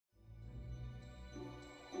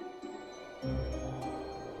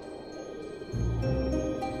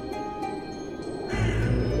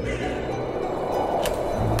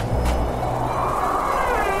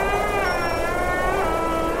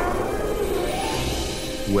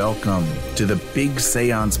Welcome to the Big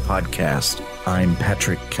Seance podcast. I'm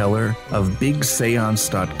Patrick Keller of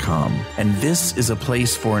BigSeance.com, and this is a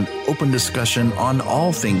place for an open discussion on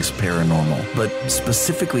all things paranormal, but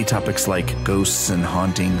specifically topics like ghosts and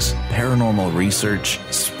hauntings, paranormal research,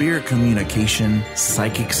 spirit communication,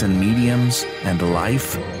 psychics and mediums, and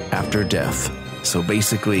life after death. So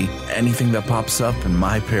basically, anything that pops up in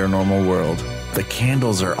my paranormal world. The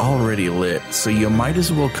candles are already lit, so you might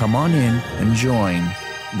as well come on in and join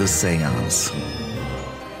the seance.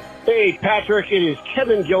 Hey, Patrick, it is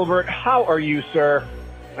Kevin Gilbert. How are you, sir?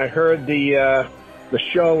 I heard the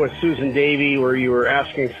show with Susan Davey where you were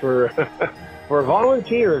asking for for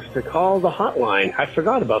volunteers to call the hotline. I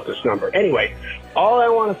forgot about this number. Anyway, all I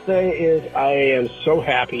want to say is I am so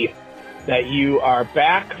happy that you are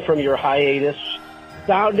back from your hiatus,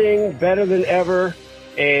 sounding better than ever,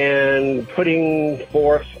 and putting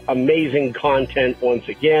forth amazing content once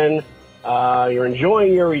again. You're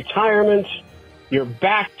enjoying your retirement. You're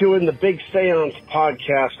back doing the Big Seance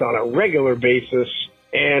podcast on a regular basis,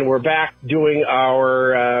 and we're back doing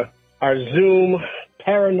our Zoom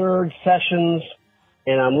Paranerd sessions,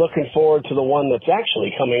 and I'm looking forward to the one that's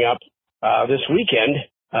actually coming up this weekend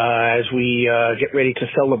as we get ready to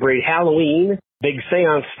celebrate Halloween, Big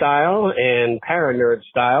Seance style and Paranerd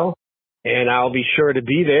style. And I'll be sure to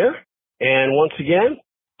be there. And once again,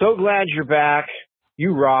 so glad you're back.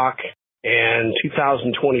 You rock. And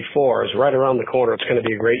 2024 is right around the corner. It's going to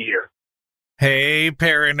be a great year. Hey,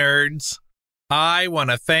 Paranerds. I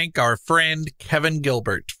want to thank our friend Kevin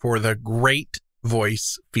Gilbert for the great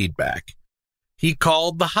voice feedback. He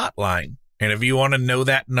called the hotline. And if you want to know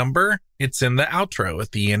that number, it's in the outro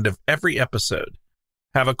at the end of every episode.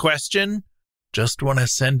 Have a question? Just want to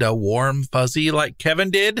send a warm fuzzy like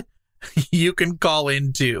Kevin did? You can call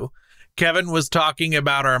in too. Kevin was talking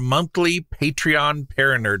about our monthly Patreon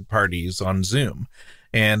Paranerd parties on Zoom,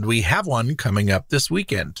 and we have one coming up this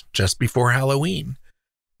weekend, just before Halloween.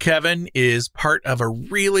 Kevin is part of a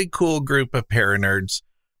really cool group of Paranerds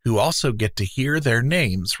who also get to hear their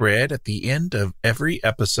names read at the end of every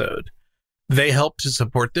episode. They help to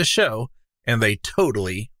support the show, and they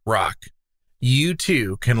totally rock. You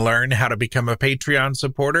too can learn how to become a Patreon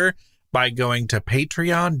supporter by going to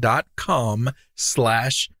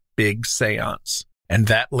patreon.com/bigseance. And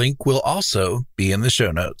that link will also be in the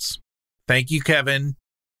show notes. Thank you, Kevin.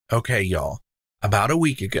 Okay, y'all. About a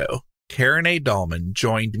week ago, Karen A. Dahlman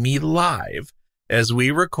joined me live as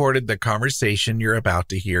we recorded the conversation you're about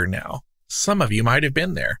to hear now. Some of you might have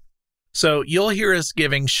been there. So you'll hear us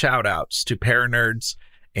giving shout outs to Paranerds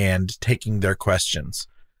and taking their questions.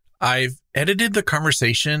 I've edited the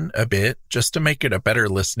conversation a bit just to make it a better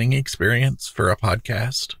listening experience for a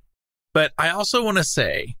podcast. But I also want to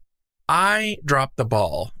say, I dropped the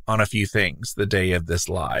ball on a few things the day of this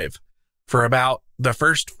live. For about the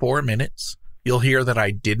first 4 minutes, you'll hear that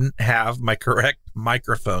I didn't have my correct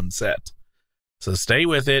microphone set. So stay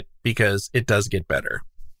with it because it does get better.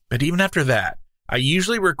 But even after that, I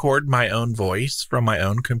usually record my own voice from my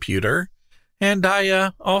own computer, and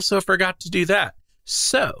I also forgot to do that.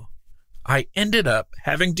 So I ended up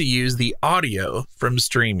having to use the audio from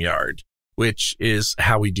StreamYard, which is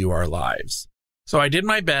how we do our lives. So I did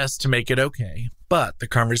my best to make it okay, but the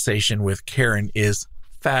conversation with Karen is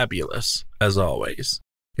fabulous, as always.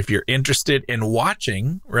 If you're interested in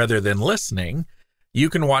watching rather than listening,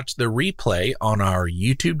 you can watch the replay on our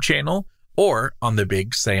YouTube channel or on the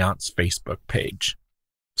Big Seance Facebook page.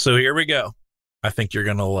 So here we go. I think you're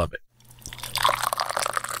going to love it.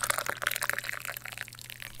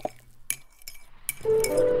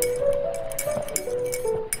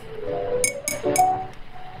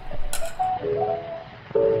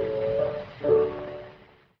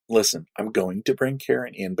 Listen, I'm going to bring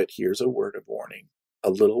Karen in, but here's a word of warning, a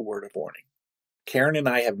little word of warning. Karen and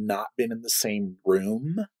I have not been in the same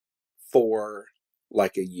room for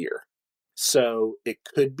like a year. So it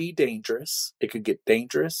could be dangerous. It could get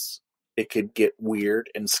dangerous. It could get weird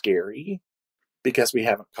and scary because we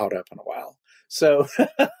haven't caught up in a while. So,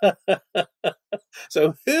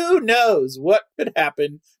 so who knows what could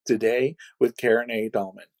happen today with Karen A.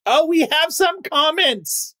 Dahlman. Oh, we have some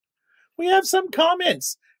comments. We have some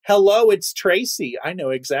comments. Hello, it's Tracy. I know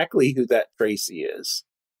exactly who that Tracy is.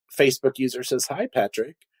 Facebook user says, hi,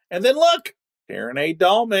 Patrick. And then look, Karen A.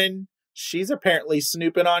 Dahlman. She's apparently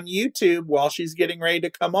snooping on YouTube while she's getting ready to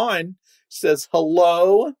come on. She says,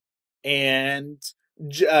 hello. And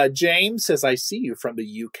James says, I see you from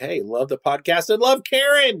the UK. Love the podcast and love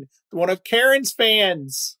Karen. One of Karen's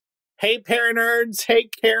fans. Hey, Paranerds. Hey,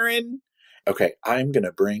 Karen. Okay, I'm going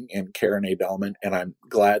to bring in Karen A. Dahlman, and I'm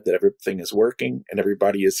glad that everything is working and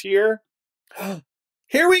everybody is here.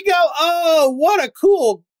 Here we go. Oh, what a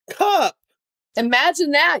cool cup.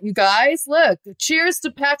 Imagine that, you guys. Look, cheers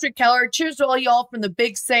to Patrick Keller. Cheers to all y'all from the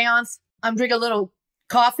big seance. I'm drinking a little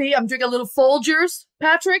coffee. I'm drinking a little Folgers,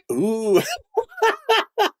 Patrick. Ooh.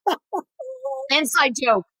 Inside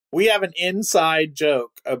joke. We have an inside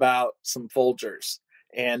joke about some Folgers.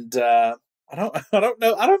 And I don't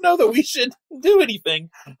know that we should do anything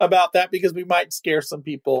about that because we might scare some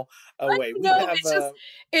people away. No,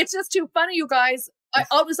 it's just too funny, you guys. I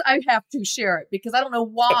have to share it because I don't know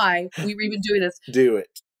why we were even doing this. Do it.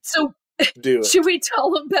 So do it. Should we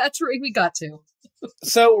tell them, Patrick? We got to.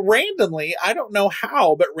 So randomly, I don't know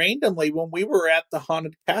how, but randomly when we were at the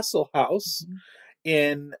haunted castle house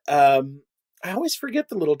in, I always forget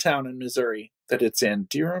the little town in Missouri that it's in.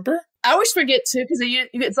 Do you remember? I always forget too because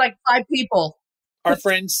it's like 5 people. Our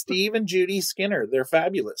friends Steve and Judy Skinner, they're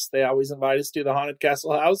fabulous. They always invite us to the haunted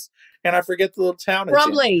castle house, and I forget the little town it's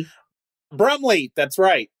Brumley. in. Brumley, that's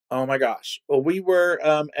right. Oh my gosh. Well, we were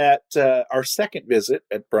at our second visit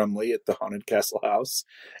at Brumley at the haunted castle house,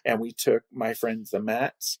 and we took my friends the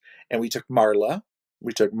Matts, and we took Marla.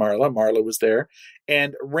 Marla was there,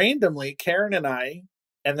 and randomly Karen and I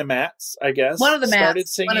and the Matts, I guess, started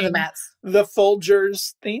singing the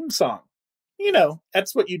Folgers theme song. You know,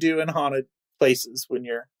 that's what you do in haunted places when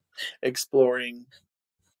you're exploring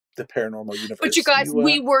the paranormal universe. But you guys,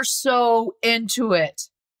 we were so into it.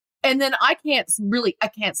 And then I can't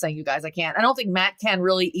say you guys, I can't. I don't think Matt can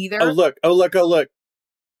really either. Oh, look.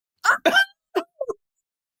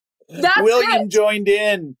 William joined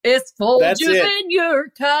in. It's Folgers in your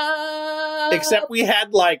cup. Except we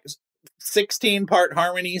had like 16-part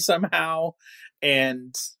harmony somehow.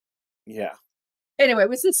 And yeah. Anyway, it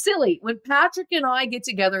was just silly. When Patrick and I get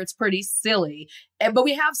together, it's pretty silly. But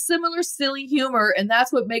we have similar silly humor, and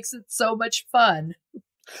that's what makes it so much fun.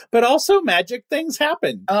 But also magic things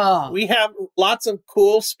happen. Oh. We have lots of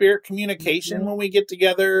cool spirit communication when we get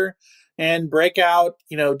together and break out,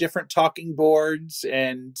 different talking boards.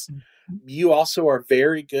 And you also are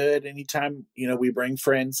very good. Anytime, we bring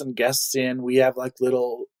friends and guests in, we have like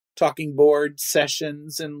little talking board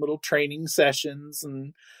sessions and little training sessions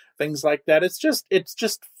and things like that. It's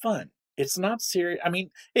just fun. It's not serious. I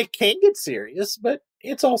mean, it can get serious, but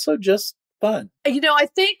it's also just fun. I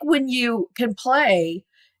think when you can play,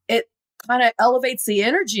 it kind of elevates the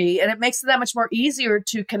energy and it makes it that much more easier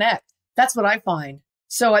to connect. That's what I find.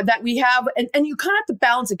 So that we have, and you kind of have to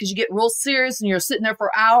balance it because you get real serious and you're sitting there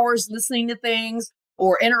for hours listening to things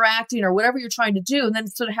or interacting or whatever you're trying to do. And then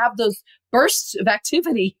sort of have those bursts of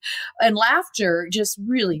activity and laughter just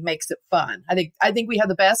really makes it fun. I think we have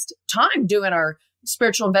the best time doing our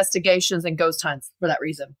spiritual investigations and ghost hunts for that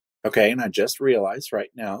reason. Okay. And I just realized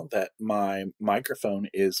right now that my microphone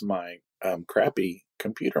is my crappy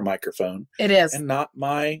computer microphone. It is. And not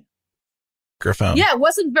my microphone. Yeah, it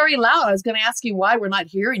wasn't very loud. I was going to ask you why we're not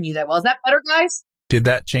hearing you that well. Is that better, guys? Did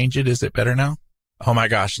that change it? Is it better now? Oh my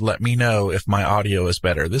gosh, let me know if my audio is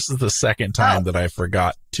better. This is the second time that I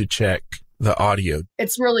forgot to check the audio.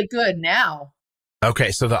 It's really good now.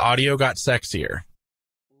 Okay, so the audio got sexier.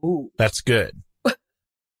 Ooh. That's good.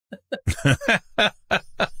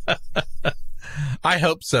 I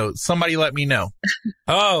hope so. Somebody let me know.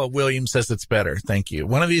 Oh, William says it's better. Thank you.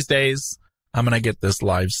 One of these days, I'm going to get this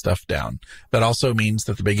live stuff down. That also means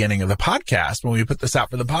that the beginning of the podcast, when we put this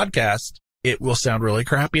out for the podcast, it will sound really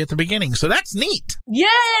crappy at the beginning. So that's neat.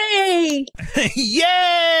 Yay!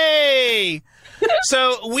 Yay!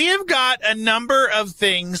 So we have got a number of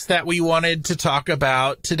things that we wanted to talk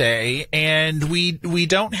about today, and we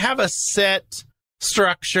don't have a set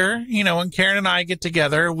structure. When Karen and I get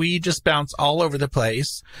together, we just bounce all over the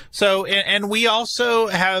place. So, and we also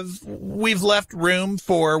we've left room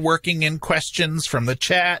for working in questions from the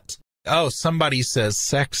chat. Oh, somebody says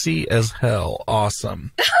sexy as hell.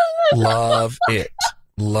 Awesome. Love it.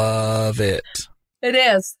 Love it. It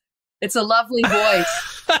is. It's a lovely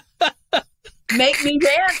voice. Make me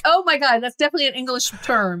dance. Oh my God. That's definitely an English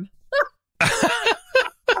term.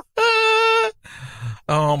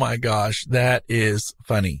 Oh my gosh. That is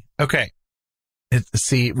funny. Okay.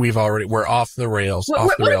 See, we're off the rails.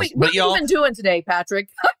 What are we even doing today, Patrick?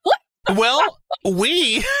 Well,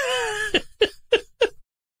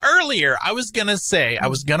 earlier, I was going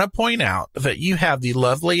to point out that you have the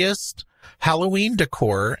loveliest Halloween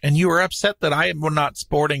decor, and you were upset that I am not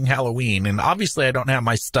sporting Halloween, and obviously I don't have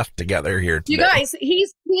my stuff together here today. You guys,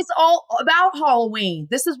 he's all about Halloween.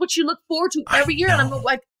 This is what you look forward to every year, and I'm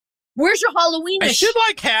like, where's your Halloween? I should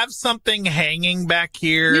have something hanging back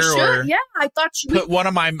here. You should, yeah. I thought you put one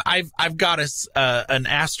of my. I've got an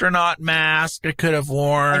astronaut mask I could have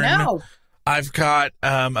worn. I know. I've got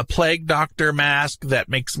a plague doctor mask that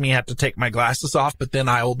makes me have to take my glasses off, but then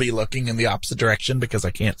I will be looking in the opposite direction because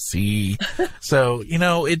I can't see. So,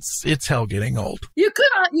 it's hell getting old. You could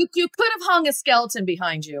have hung a skeleton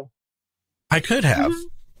behind you. I could have. Mm-hmm.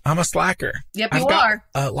 I'm a slacker. Yep, I've you got,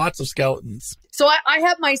 are. Lots of skeletons. So I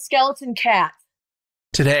have my skeleton cat.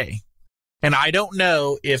 Today. And I don't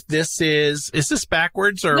know if this is this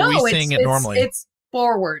backwards or No, are we seeing it normally? It's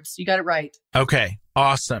forwards. You got it right. Okay.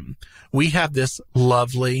 Awesome. We have this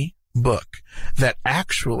lovely book that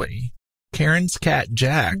actually Karen's cat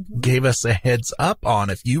Jack gave us a heads up on,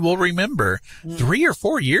 if you will remember, 3 or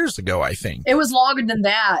 4 years ago, I think. It was longer than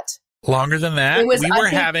that. Longer than that?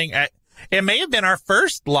 It may have been our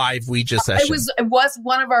first live Ouija session. It was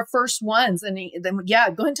one of our first ones. And go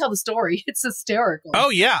ahead and tell the story. It's hysterical. Oh,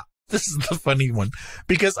 yeah. This is the funny one.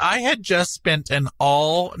 Because I had just spent an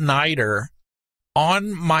all-nighter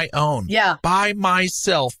on my own. Yeah. By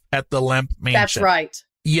myself at the Lemp Mansion. That's right.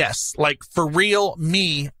 Yes. Like, for real,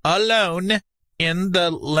 me alone in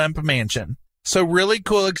the Lemp Mansion. So really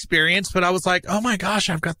cool experience, but I was like, oh my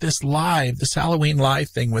gosh, I've got this Halloween live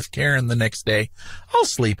thing with Karen the next day. I'll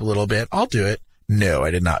sleep a little bit. I'll do it. No,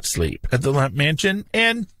 I did not sleep at the Lemp Mansion.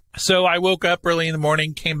 And so I woke up early in the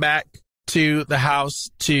morning, came back to the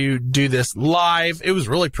house to do this live. It was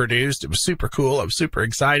really produced. It was super cool. I was super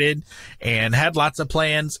excited and had lots of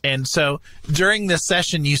plans. And so during this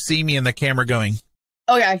session, you see me in the camera going,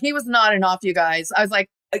 oh yeah, he was nodding off, you guys. I was like,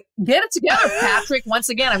 get it together, Patrick. Once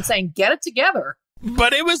again, I'm saying, get it together.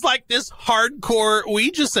 But it was like this hardcore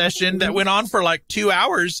Ouija session that went on for like 2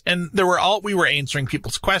 hours, and we were answering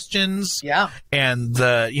people's questions. Yeah. And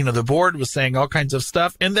the board was saying all kinds of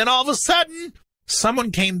stuff. And then all of a sudden,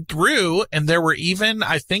 someone came through, and there were even,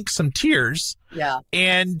 I think, some tears. Yeah.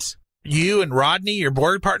 And you and Rodney, your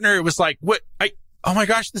board partner, it was like, oh my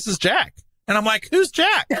gosh, this is Jack. And I'm like, who's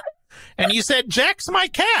Jack? And you said, Jack's my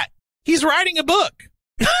cat. He's writing a book.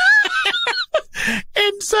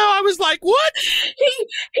 And so I was like, what?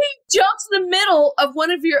 He jumps in the middle of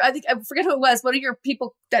one of your, I forget who it was, one of your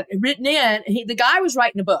people that had written in. The guy was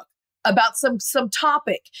writing a book about some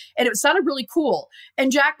topic, and it sounded really cool.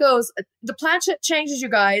 And Jack goes, the planchette changes, you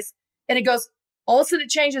guys. And it goes, all of a sudden it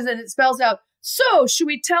changes and it spells out, so should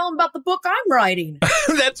we tell him about the book I'm writing?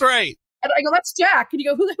 That's right. And I go, that's Jack. And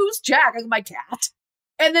you go, who's Jack? I go, my cat.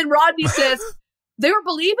 And then Rodney says, they were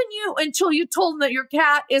believing you until you told them that your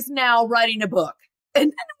cat is now writing a book.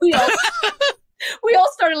 And we all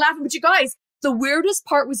started laughing. But you guys, the weirdest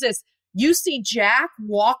part was this. You see Jack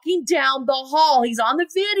walking down the hall. He's on the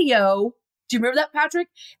video. Do you remember that, Patrick?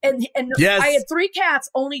 And yes. I had 3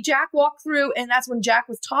 cats. Only Jack walked through. And that's when Jack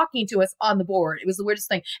was talking to us on the board. It was the weirdest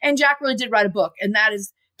thing. And Jack really did write a book. And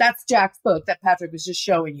that's Jack's book that Patrick was just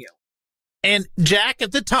showing you. And Jack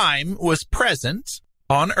at the time was present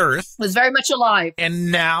on Earth. Was very much alive.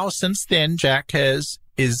 And now, since then, Jack is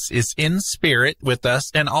in spirit with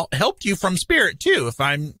us and helped you from spirit too,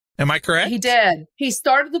 am I correct? He did. He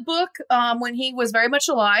started the book when he was very much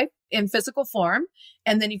alive in physical form,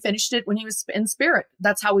 and then he finished it when he was in spirit.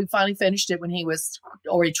 That's how we finally finished it when he was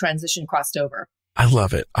already transitioned, crossed over. I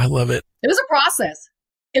love it. It was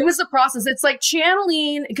a process. It's like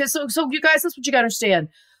channeling, because so you guys, that's what you got to understand.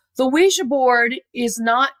 The Ouija board is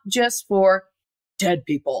not just for dead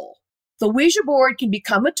people. The Ouija board can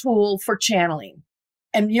become a tool for channeling.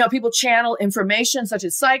 And, people channel information such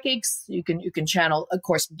as psychics. You can channel, of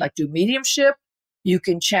course, like do mediumship. You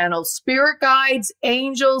can channel spirit guides,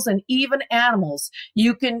 angels, and even animals.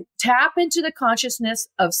 You can tap into the consciousness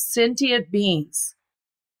of sentient beings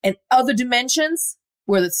and other dimensions,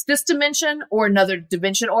 whether it's this dimension or another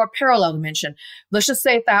dimension or a parallel dimension. Let's just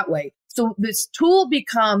say it that way. So this tool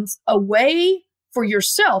becomes a way for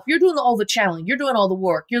yourself. You're doing all the channeling. You're doing all the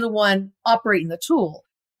work. You're the one operating the tool.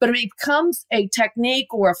 But it becomes a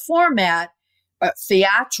technique or a format,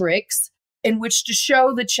 theatrics, in which to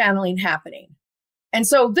show the channeling happening. And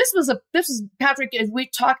so this was Patrick, as we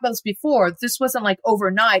talked about this before, this wasn't like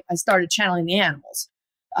overnight I started channeling the animals.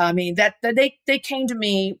 I mean, that they came to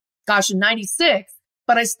me, in 96,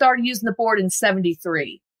 but I started using the board in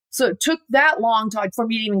 73. So it took that long for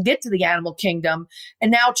me to even get to the animal kingdom.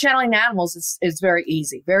 And now channeling animals is very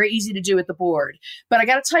easy to do with the board. But I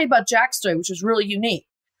got to tell you about Jack's story, which was really unique.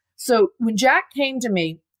 So when Jack came to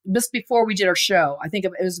me, just before we did our show, I think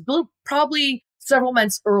it was probably several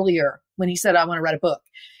months earlier when he said, I want to write a book.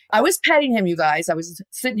 I was petting him, you guys. He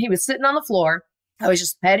was sitting on the floor. I was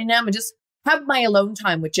just petting him and just having my alone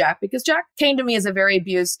time with Jack, because Jack came to me as a very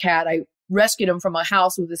abused cat. I rescued him from a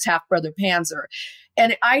house with his half-brother Panzer.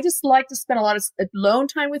 And I just like to spend a lot of alone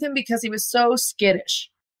time with him because he was so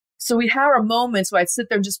skittish. So we'd have our moments where I'd sit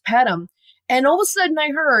there and just pet him. And all of a sudden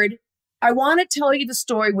I heard, I want to tell you the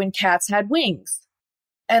story when cats had wings.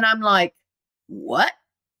 And I'm like, what?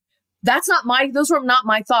 Those were not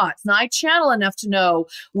my thoughts. Now I channel enough to know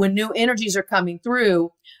when new energies are coming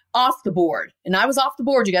through off the board. And I was off the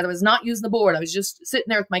board, you guys. I was not using the board. I was just sitting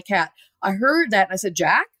there with my cat. I heard that and I said,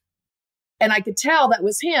 Jack? And I could tell that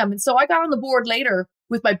was him. And so I got on the board later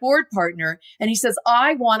with my board partner and he says,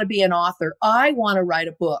 I want to be an author. I want to write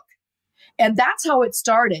a book. And that's how it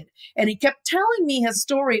started. And he kept telling me his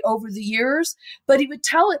story over the years, but he would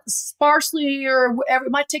tell it sparsely or whatever.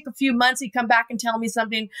 It might take a few months. He'd come back and tell me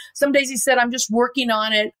something. Some days he said, I'm just working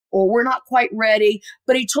on it, or we're not quite ready.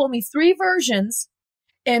 But he told me 3 versions.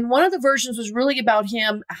 And one of the versions was really about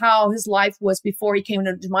him, how his life was before he came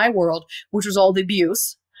into my world, which was all the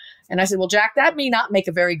abuse. And I said, well, Jack, that may not make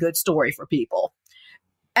a very good story for people.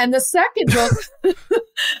 And the second book,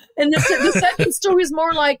 and the second story is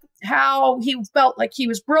more like how he felt like he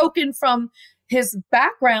was broken from his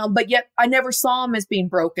background, but yet I never saw him as being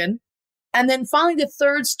broken. And then finally, the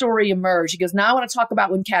third story emerged. He goes, now I want to talk about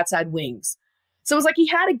when cats had wings. So it was like he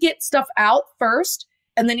had to get stuff out first.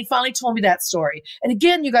 And then he finally told me that story. And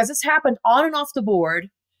again, you guys, this happened on and off the board,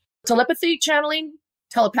 telepathy channeling,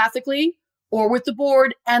 telepathically, or with the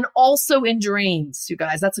board, and also in dreams, you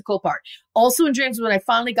guys. That's the cool part. Also in dreams when I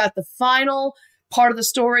finally got the final part of the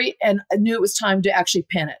story and I knew it was time to actually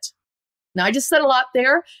pin it. Now, I just said a lot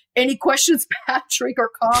there. Any questions, Patrick,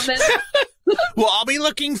 or comments? Well, I'll be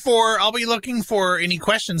looking for any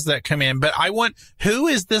questions that come in, but who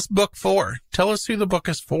is this book for? Tell us who the book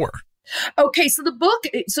is for. Okay,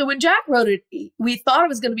 so when Jack wrote it, we thought it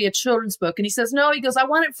was going to be a children's book. And he says, no, he goes, I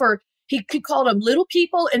want it for, he could call them little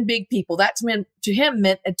people and big people. That to him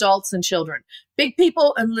meant adults and children, big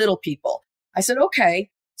people and little people. I said, okay.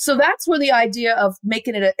 So that's where the idea of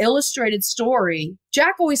making it an illustrated story.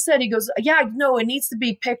 Jack always said, he goes, yeah, no, it needs to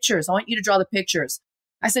be pictures. I want you to draw the pictures.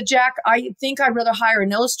 I said, Jack, I think I'd rather hire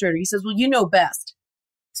an illustrator. He says, well, you know best.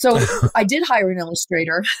 So I did hire an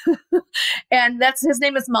illustrator and his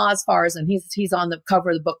name is Maz Farzan. He's on the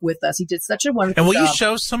cover of the book with us. He did such a wonderful job. And will job. you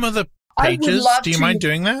show some of the pages? Do you mind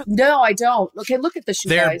doing that? No, I don't. Okay, look at this, you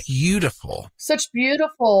They're guys. beautiful. Such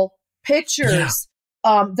beautiful pictures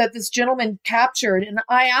that this gentleman captured. And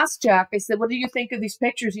I asked Jack, I said, what do you think of these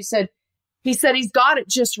pictures? He said he's got it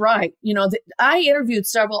just right. You know, I interviewed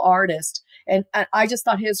several artists and I just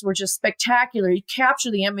thought his were just spectacular. He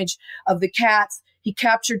captured the image of the cats. He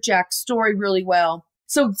captured Jack's story really well.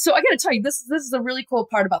 So I got to tell you, this is a really cool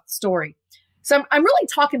part about the story. So I'm really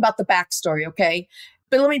talking about the backstory, okay?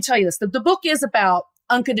 But let me tell you this. The book is about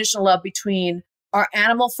unconditional love between our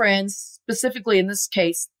animal friends, specifically in this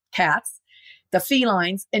case, cats, the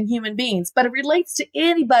felines, and human beings. But it relates to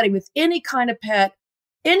anybody with any kind of pet,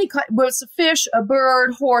 whether it's a fish, a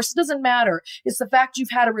bird, horse, it doesn't matter. It's the fact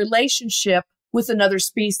you've had a relationship with another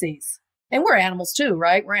species. And we're animals too,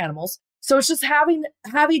 right? We're animals. So it's just having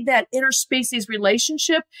that interspecies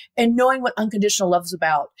relationship and knowing what unconditional love is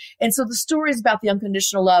about. And so the story is about the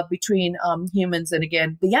unconditional love between humans and,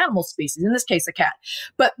 again, the animal species, in this case, a cat.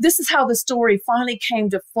 But this is how the story finally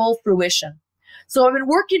came to full fruition. So I've been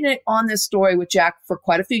working on this story with Jack for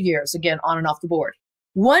quite a few years, again, on and off the board.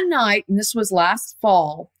 One night, and this was last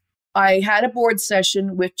fall, I had a board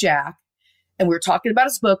session with Jack. And we were talking about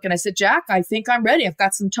his book. And I said, Jack, I think I'm ready. I've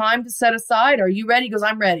got some time to set aside. Are you ready? He goes,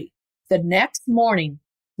 I'm ready. The next morning,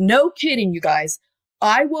 no kidding, you guys,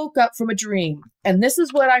 I woke up from a dream. And this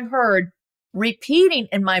is what I heard repeating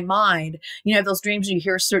in my mind. You know, those dreams, you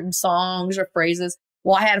hear certain songs or phrases.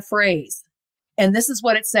 Well, I had a phrase. And this is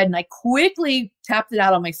what it said. And I quickly tapped it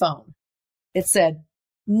out on my phone. It said,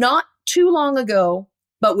 not too long ago,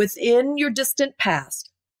 but within your distant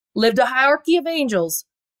past, lived a hierarchy of angels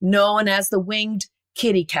known as the winged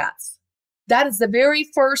kitty cats. That is the very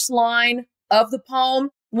first line of the poem.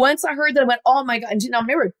 Once I heard that, I went, oh my God. And now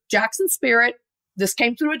remember, Jackson spirit, this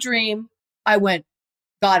came through a dream. I went,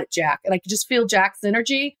 got it, Jack. And I could just feel Jack's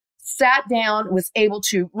energy, sat down, was able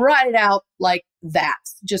to write it out like that,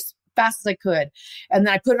 just fast as I could. And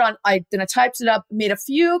then I put it on, then I typed it up, made a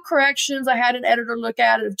few corrections. I had an editor look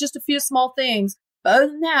at it, just a few small things. But other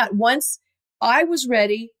than that, once I was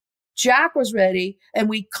ready, Jack was ready, and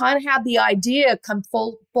we kind of had the idea come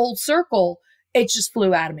full circle, it just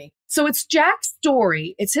flew out of me. So it's Jack's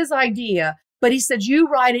story. It's his idea, but he said, you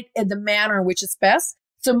write it in the manner in which it's best.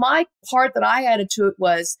 So my part that I added to it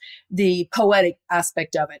was the poetic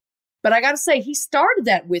aspect of it. But I got to say, he started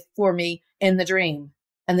that for me in the dream.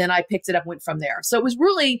 And then I picked it up and went from there. So it was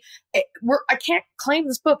really, I can't claim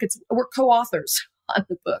this book. We're co-authors on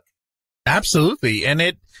the book. Absolutely. And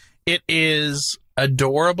it is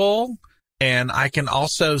adorable. And I can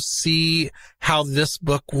also see how this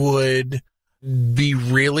book would be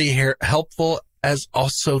really helpful as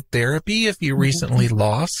also therapy if you recently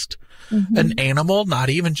lost an animal, not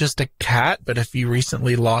even just a cat, but if you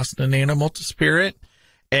recently lost an animal to spirit.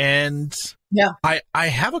 And I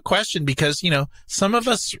have a question because, some of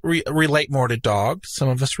us relate more to dogs. Some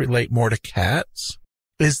of us relate more to cats.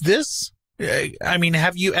 Is this,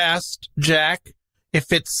 have you asked Jack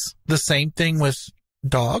if it's the same thing with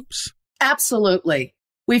dogs? Absolutely.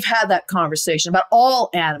 We've had that conversation about all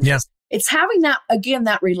animals. Yes. It's having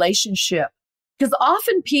that relationship. Because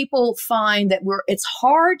often people find that it's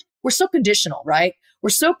hard. We're so conditional, right? We're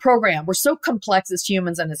so programmed. We're so complex as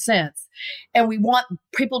humans in a sense. And we want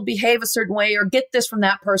people to behave a certain way or get this from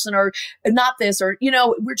that person or not this, or,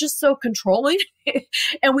 we're just so controlling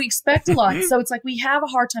and we expect a lot. So it's like we have a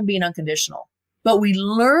hard time being unconditional. But we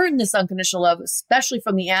learn this unconditional love, especially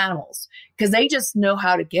from the animals, because they just know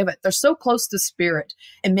how to give it. They're so close to spirit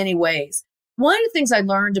in many ways. One of the things I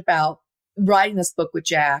learned about writing this book with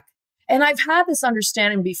Jack, and I've had this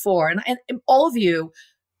understanding before, and all of you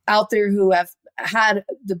out there who have had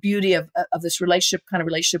the beauty of this kind of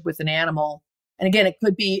relationship with an animal. And again, it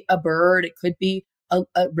could be a bird, it could be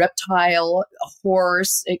a reptile, a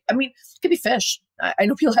horse. It could be fish. I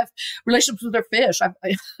know people have relationships with their fish.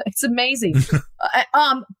 It's amazing.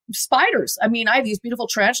 Spiders. I have these beautiful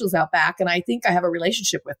tarantulas out back, and I think I have a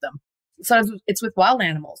relationship with them. Sometimes it's with wild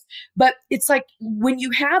animals. But it's like when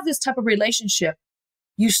you have this type of relationship,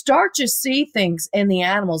 you start to see things in the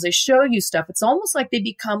animals. They show you stuff. It's almost like they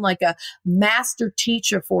become like a master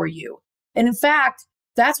teacher for you. And in fact,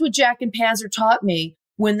 that's what Jack and Panzer taught me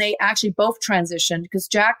when they actually both transitioned, because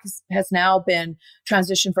Jack has now been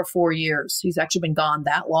transitioned for 4 years. He's actually been gone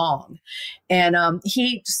that long. And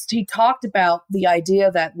he talked about the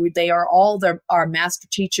idea that they are all our master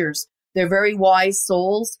teachers. They're very wise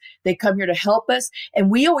souls. They come here to help us.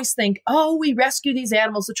 And we always think, oh, we rescue these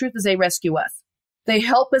animals. The truth is they rescue us. They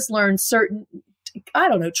help us learn certain,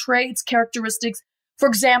 traits, characteristics. For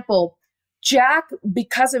example, Jack,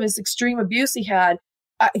 because of his extreme abuse he had,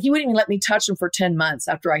 he wouldn't even let me touch him for 10 months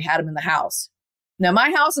after I had him in the house. Now,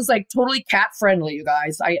 my house is like totally cat friendly, you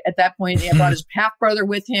guys. At that point, I brought his half brother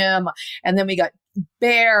with him. And then we got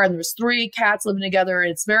Bear, and there was 3 cats living together.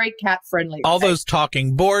 And it's very cat friendly. All those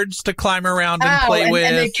talking boards to climb around and play with.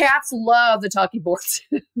 And the cats love the talking boards.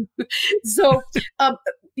 So,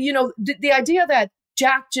 the idea that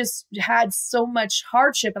Jack just had so much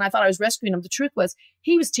hardship and I thought I was rescuing him. The truth was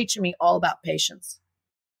he was teaching me all about patience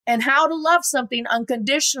and how to love something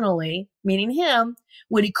unconditionally, meaning him,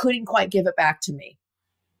 when he couldn't quite give it back to me.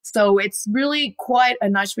 So it's really quite a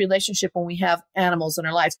nice relationship when we have animals in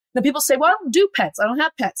our lives. Now people say, well, I don't do pets. I don't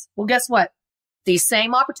have pets. Well, guess what? These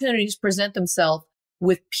same opportunities present themselves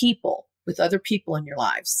with people, with other people in your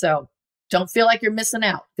lives. So don't feel like you're missing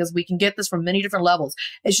out, because we can get this from many different levels.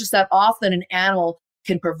 It's just that often an animal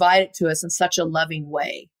can provide it to us in such a loving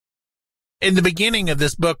way. In the beginning of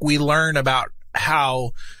this book, we learn about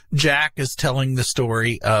how Jack is telling the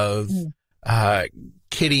story of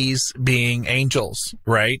kitties being angels,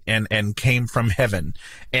 right? And came from heaven.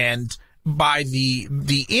 And by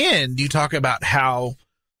the end, you talk about how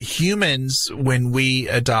humans, when we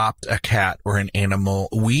adopt a cat or an animal,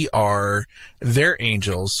 we are their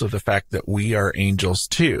angels. So the fact that we are angels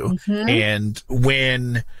too. And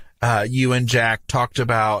when you and Jack talked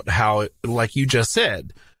about how, like you just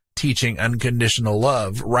said, teaching unconditional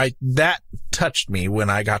love, right? That touched me when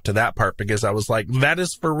I got to that part, because I was like, that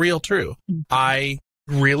is for real true. I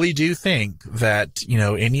really do think that,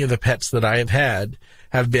 any of the pets that I have had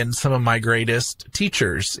have been some of my greatest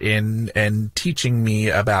teachers in teaching me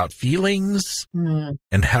about feelings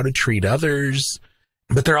and how to treat others.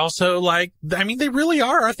 But they're also they really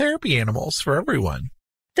are our therapy animals for everyone.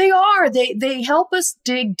 They are. They help us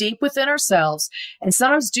dig deep within ourselves and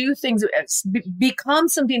sometimes do things, become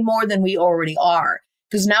something more than we already are.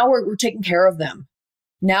 Because now we're taking care of them.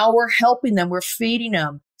 Now we're helping them. We're feeding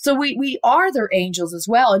them. So we are their angels as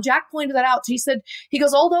well. And Jack pointed that out. He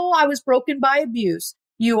goes, although I was broken by abuse,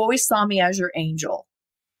 you always saw me as your angel.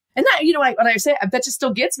 And that, when I say that just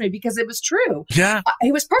still gets me, because it was true. Yeah.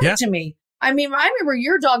 He was perfect to me. I remember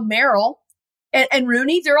your dog, Meryl, and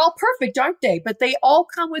Rooney, they're all perfect, aren't they? But they all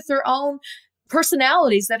come with their own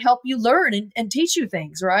personalities that help you learn and teach you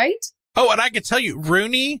things, right? Oh, and I can tell you,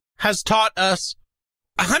 Rooney has taught us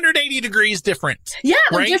 180 degrees different. Yeah,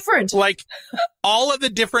 they're right? Different. Like all of the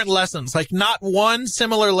different lessons, like not one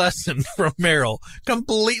similar lesson from Meryl,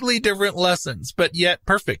 completely different lessons, but yet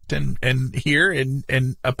perfect and here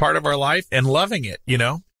and a part of our life and loving it,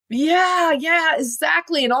 Yeah,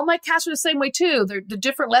 exactly. And all my cats are the same way too. They're the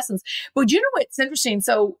different lessons. But you know what's interesting?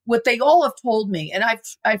 So what they all have told me, and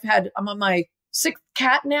I'm on my sixth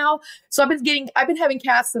cat now. So I've been having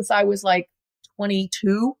cats since I was like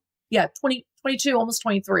 22. Yeah, 22, almost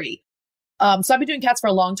 23. So I've been doing cats for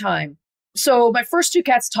a long time. So my first two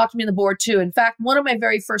cats talked to me on the board too. In fact, one of my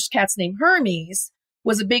very first cats named Hermes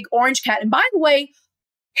was a big orange cat. And by the way,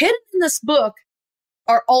 hidden in this book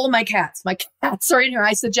are all of my cats. My cats are in here.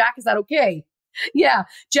 I said, Jack, is that okay? Yeah,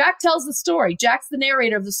 Jack tells the story. Jack's the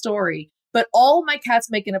narrator of the story, but all my cats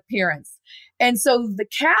make an appearance. And so the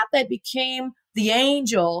cat that became the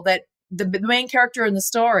angel, that the main character in the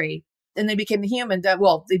story, and they became the human that,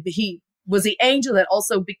 he was the angel that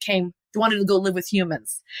also wanted to go live with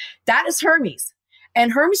humans. That is Hermes.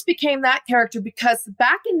 And Hermes became that character because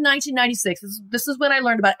back in 1996, this is when I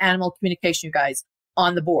learned about animal communication, you guys,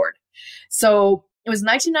 on the board. So it was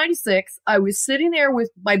 1996. I was sitting there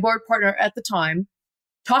with my board partner at the time,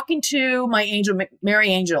 talking to my angel, Mary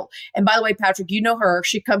Angel. And by the way, Patrick, you know her.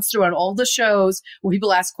 She comes through on all the shows where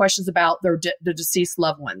people ask questions about their deceased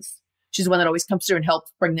loved ones. She's the one that always comes through and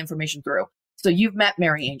helps bring the information through. So you've met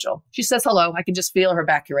Mary Angel. She says hello. I can just feel her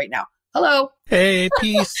back here right now. Hello. Hey,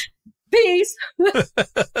 peace. Peace.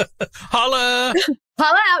 Holla.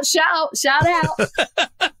 Holla out. Shout out.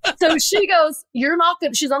 So she goes,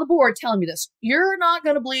 she's on the board telling me this. You're not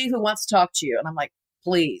going to believe who wants to talk to you. And I'm like,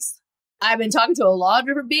 please. I've been talking to a lot of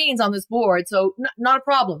different beings on this board, so not a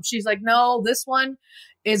problem. She's like, no, this one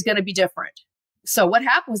is going to be different. So what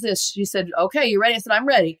happened was this. She said, okay, you ready? I said, I'm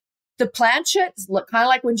ready. The planchette, kind of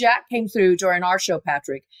like when Jack came through during our show,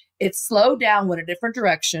 Patrick, it slowed down, went a different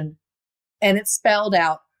direction, and it spelled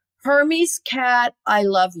out, Hermes cat, I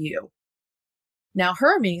love you. Now,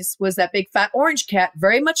 Hermes was that big fat orange cat,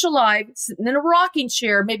 very much alive, sitting in a rocking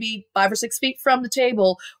chair, maybe 5 or 6 feet from the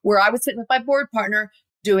table where I was sitting with my board partner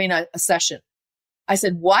doing a session. I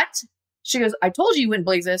said, what? She goes, I told you wouldn't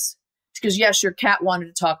believe this. She goes, yes, your cat wanted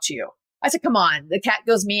to talk to you. I said, come on. The cat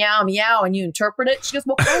goes meow, meow, and you interpret it. She goes,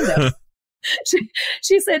 well, kind of.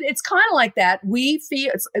 She said, it's kind of like that. We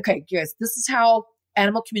feel, okay, guys, this is how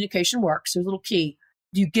animal communication works. There's a little key.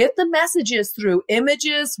 You get the messages through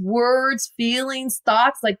images, words, feelings,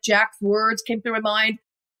 thoughts, like Jack's words came through my mind.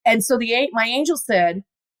 And so my angel said,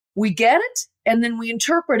 we get it, and then we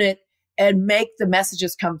interpret it and make the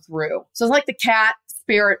messages come through. So it's like the cat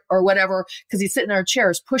spirit or whatever, because he's sitting in our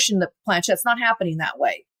chairs pushing the planchette. It's not happening that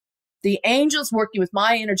way. The angel's working with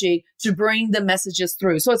my energy to bring the messages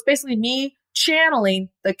through. So it's basically me channeling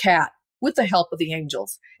the cat with the help of the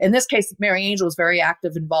angels. In this case, Mary Angel was very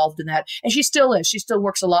active, involved in that. And she still is. She still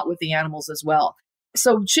works a lot with the animals as well.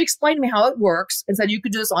 So she explained to me how it works and said, you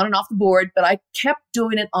could do this on and off the board, but I kept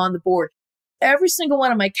doing it on the board. Every single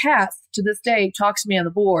one of my cats to this day talks to me on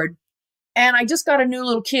the board. And I just got a new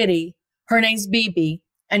little kitty. Her name's BB,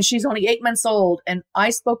 and she's only 8 months old. And I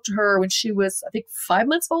spoke to her when she was, I think, 5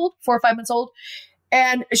 months old, 4 or 5 months old.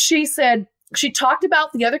 And she said, she talked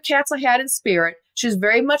about the other cats I had in spirit. She was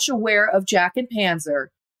very much aware of Jack and Panzer.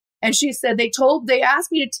 And she said, they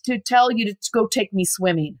asked me to tell you to go take me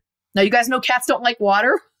swimming. Now, you guys know cats don't like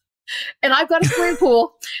water. And I've got a swimming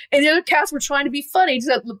pool. And the other cats were trying to be funny. She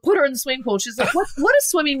said, put her in the swimming pool. She's like, what does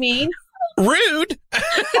swimming mean? Rude. I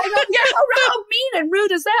go, yeah, how mean and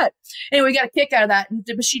rude is that? Anyway, we got a kick out of that.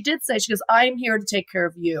 But she did say, she goes, I am here to take care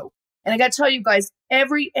of you. And I got to tell you guys,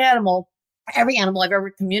 every animal I've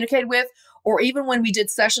ever communicated with, or even when we did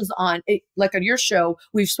sessions on it, like on your show,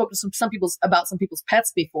 we've spoken to some people's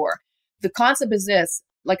pets before. The concept is this,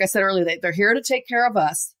 like I said earlier, they're here to take care of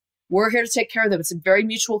us. We're here to take care of them. It's a very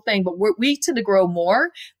mutual thing, but we tend to grow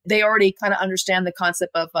more. They already kind of understand the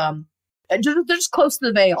concept of, they're just close to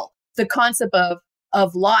the veil. The concept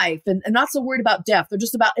of life and not so worried about death. They're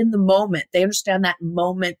just about in the moment. They understand that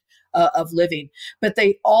moment of living. But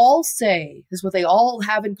they all say, is what they all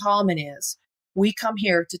have in common is, we come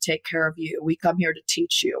here to take care of you. We come here to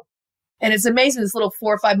teach you. And it's amazing, this little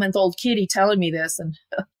 4 or 5 month old kitty telling me this, and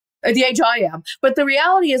at the age I am. But the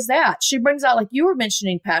reality is that she brings out, like you were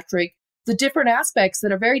mentioning, Patrick, the different aspects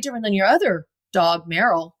that are very different than your other dog,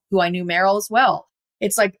 Meryl, who I knew Meryl as well.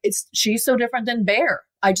 It's like, she's so different than Bear.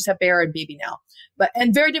 I just have Bear and BB now,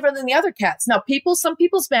 and very different than the other cats. Now, some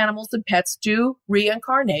people's animals and pets do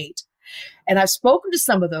reincarnate. And I've spoken to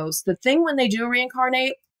some of those. The thing when they do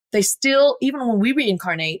reincarnate, they still, even when we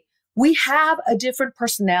reincarnate, we have a different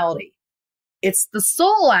personality. It's the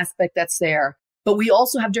soul aspect that's there, but we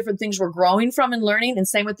also have different things we're growing from and learning, and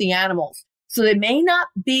same with the animals. So they may not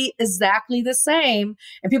be exactly the same.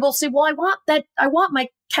 And people say, well, I want my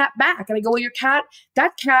cat back. And I go, well,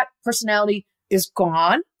 that cat personality is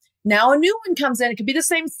gone. Now a new one comes in. It could be the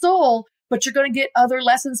same soul, but you're going to get other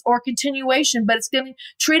lessons or continuation, but it's going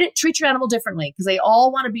to treat your animal differently because they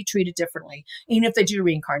all want to be treated differently, even if they do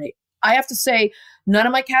reincarnate. I have to say, none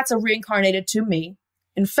of my cats are reincarnated to me.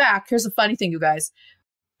 In fact, here's a funny thing, you guys.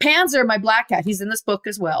 Panzer, my black cat, he's in this book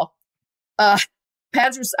as well.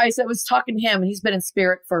 Panzer, was talking to him, and he's been in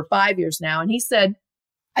spirit for 5 years now. And I said,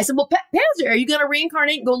 well, Panzer, are you going to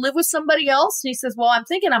reincarnate and go live with somebody else? And he says, well, I'm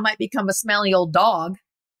thinking I might become a smelly old dog.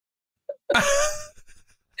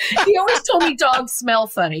 He always told me dogs smell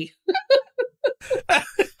funny.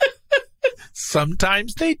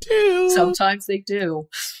 Sometimes they do. Sometimes they do.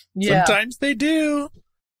 Yeah. Sometimes they do.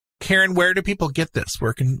 Karen, where do people get this?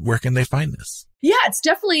 Where can they find this? Yeah, it's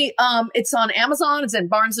definitely, it's on Amazon. It's in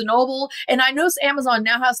Barnes & Noble. And I notice Amazon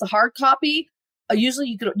now has the hard copy. Usually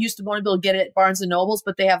you used to want to be able to get it at Barnes & Noble's,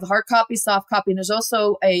 but they have the hard copy, soft copy, and there's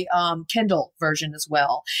also a Kindle version as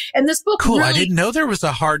well. And this book cool. Really, I didn't know there was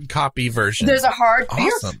a hard copy version. There's a hard.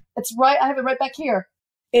 Awesome. It's right. I have it right back here.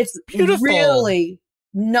 It's beautiful. Really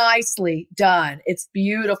nicely done. It's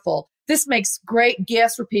beautiful. This makes great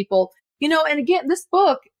gifts for people. And again, this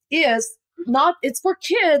book is not, it's for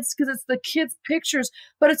kids because it's the kids' pictures,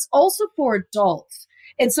 but it's also for adults.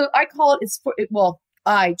 And so I call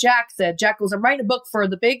it, Jack goes, I'm writing a book for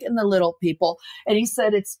the big and the little people. And he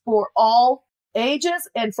said, it's for all ages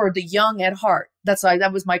and for the young at heart.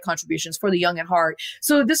 That was my contributions for the young at heart.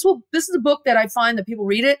 So this is a book that I find that people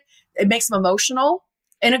read it. It makes them emotional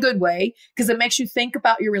in a good way because it makes you think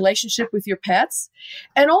about your relationship with your pets.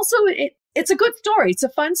 And also it's a good story. It's a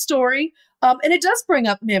fun story. And it does bring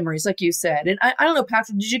up memories, like you said. And I don't know,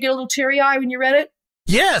 Patrick, did you get a little teary-eyed when you read it?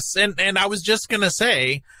 Yes. And I was just going to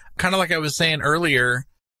say, kind of like I was saying earlier,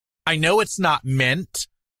 I know it's not meant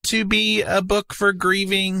to be a book for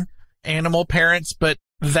grieving animal parents, but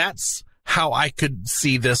that's how I could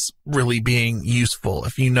see this really being useful.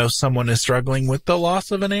 If you know someone is struggling with the loss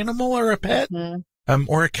of an animal or a pet,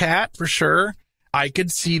 or a cat for sure, I could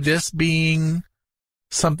see this being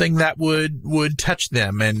something that would touch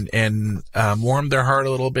them and warm their heart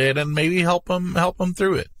a little bit and maybe help them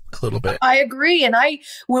through it a little bit. I agree. And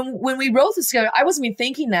when we wrote this together, I wasn't even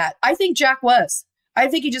thinking that. I think Jack was. I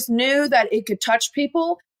think he just knew that it could touch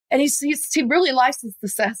people. And he really likes the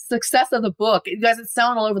success of the book. You guys, it's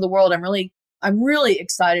selling all over the world. I'm really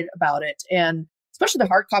excited about it. And especially the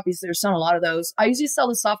hard copies, they're selling a lot of those. I usually sell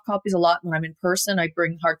the soft copies a lot when I'm in person. I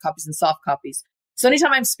bring hard copies and soft copies. So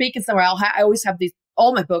anytime I'm speaking somewhere, I always have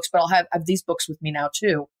all my books, but I'll have these books with me now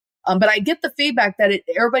too. But I get the feedback that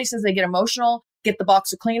everybody says they get emotional, get the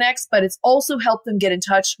box of Kleenex, but it's also helped them get in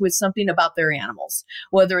touch with something about their animals,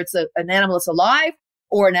 whether it's an animal that's alive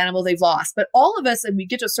or an animal they've lost. But all of us, and we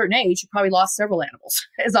get to a certain age, you probably lost several animals,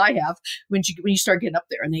 as I have, when you start getting up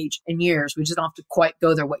there in age and years. We just don't have to quite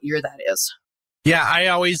go there what year that is. Yeah, I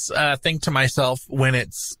always think to myself when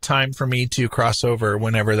it's time for me to cross over,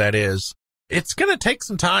 whenever that is, it's going to take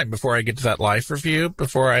some time before I get to that life review,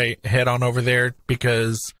 before I head on over there,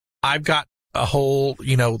 because I've got a whole,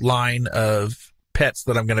 line of pets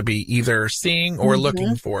that I'm going to be either seeing or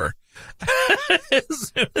looking for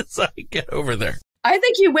as soon as I get over there. I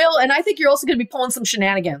think you will. And I think you're also going to be pulling some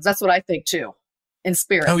shenanigans. That's what I think too, in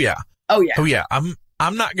spirit. Oh yeah. Oh yeah. Oh yeah. I'm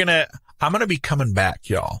going to be coming back,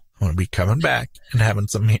 y'all. I'm going to be coming back and having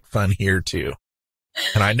some fun here too.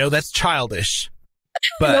 And I know that's childish,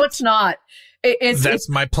 but no, it's not. That's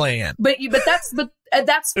my plan. But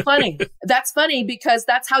that's funny. That's funny because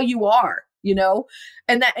that's how you are,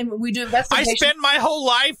 and we do investigation. I spend my whole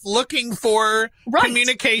life looking for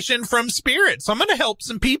communication from spirit. So I'm going to help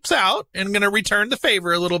some peeps out and I'm going to return the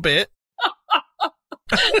favor a little bit.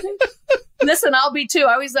 Listen, I'll be too.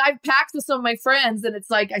 I've packed with some of my friends and it's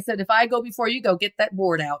like I said, if I go before you go, get that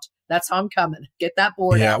board out. That's how I'm coming. Get that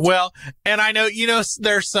board out. Yeah, well, and I know,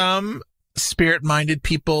 there's some spirit-minded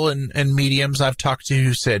people and mediums I've talked to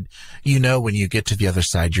who said, when you get to the other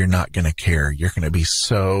side, you're not going to care. You're going to be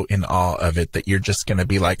so in awe of it that you're just going to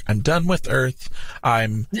be like, I'm done with Earth.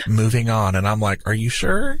 I'm moving on. And I'm like, are you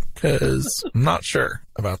sure? Because I'm not sure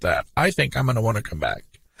about that. I think I'm going to want to come back.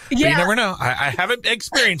 But you never know. I haven't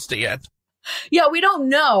experienced it yet. Yeah, we don't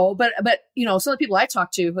know. But some of the people I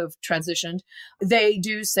talk to who have transitioned, they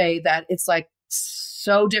do say that it's like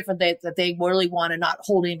so different that they really want to not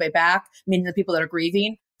hold anybody back. I mean, the people that are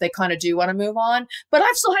grieving, they kind of do want to move on. But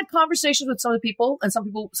I've still had conversations with some of the people, and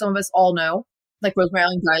some of us all know, like Rosemary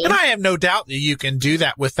and Riley. And I have no doubt that you can do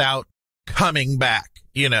that without coming back,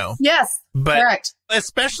 Yes, but correct.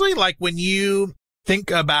 Especially like when you think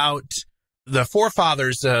about the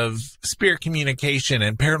forefathers of spirit communication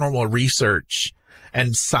and paranormal research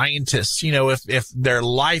and scientists, if their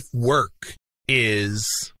life work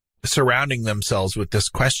is surrounding themselves with this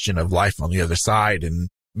question of life on the other side and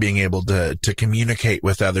being able to communicate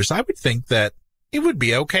with others, I would think that it would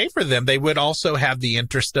be okay for them. They would also have the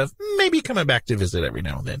interest of maybe coming back to visit every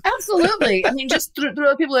now and then. Absolutely. I mean, just through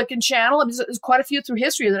other people that can channel. I mean, there's quite a few through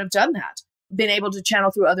history that have done that, been able to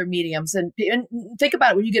channel through other mediums. And think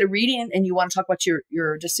about it. When you get a reading and you want to talk about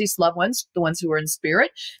your deceased loved ones, the ones who are in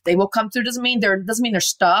spirit, they will come through. Doesn't mean they're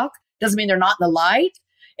stuck. Doesn't mean they're not in the light.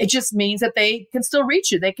 It just means that they can still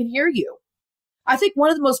reach you. They can hear you. I think one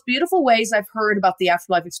of the most beautiful ways I've heard about the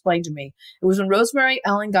afterlife explained to me, it was when Rosemary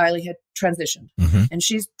Ellen Guiley had transitioned. Mm-hmm. And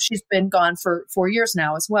she's been gone for 4 years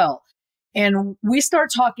now as well. And we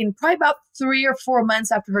started talking probably about 3 or 4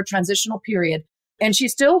 months after her transitional period. And she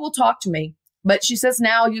still will talk to me. But she says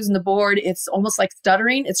now using the board, it's almost like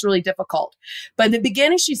stuttering. It's really difficult. But in the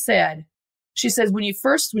beginning, she says, when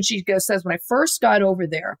I first got over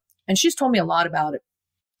there, and she's told me a lot about it.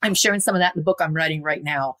 I'm sharing some of that in the book I'm writing right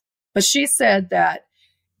now. But she said that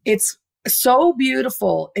it's so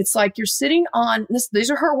beautiful. It's like you're sitting on this. These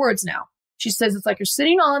are her words now. She says, it's like you're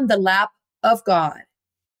sitting on the lap of God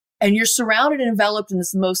and you're surrounded and enveloped in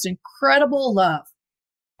this most incredible love.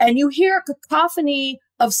 And you hear a cacophony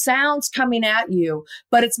of sounds coming at you,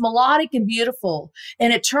 but it's melodic and beautiful.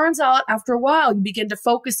 And it turns out after a while, you begin to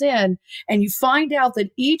focus in and you find out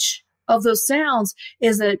that each of those sounds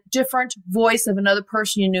is a different voice of another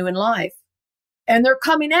person you knew in life. And they're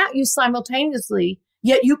coming at you simultaneously,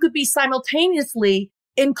 yet you could be simultaneously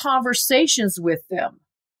in conversations with them.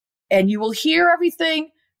 And you will hear everything,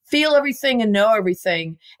 feel everything, and know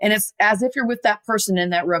everything. And it's as if you're with that person in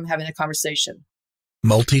that room having a conversation.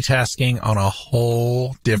 Multitasking on a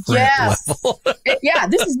whole different level. Yeah,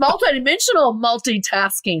 this is multidimensional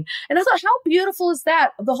multitasking. And I thought, how beautiful is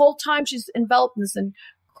that? The whole time she's enveloped in this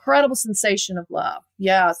incredible sensation of love.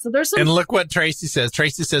 Yeah. So there's some. And look what Tracy says.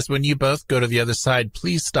 Tracy says, when you both go to the other side,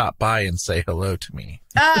 please stop by and say hello to me.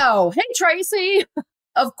 Oh, hey, Tracy.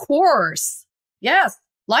 Of course. Yes.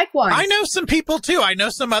 Likewise. I know some people too. I know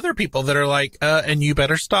some other people that are like, and you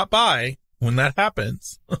better stop by when that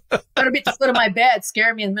happens. Better be at the foot of my bed,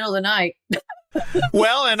 scaring me in the middle of the night.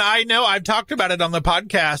 Well, and I know I've talked about it on the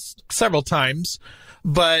podcast several times.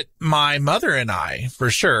 But my mother and I, for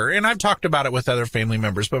sure, and I've talked about it with other family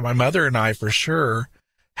members, but my mother and I, for sure,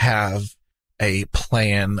 have a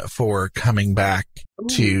plan for coming back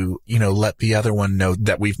to, let the other one know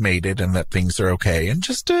that we've made it and that things are okay, and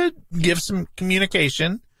just to give some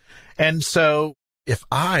communication. And so if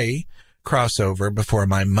I cross over before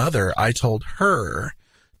my mother, I told her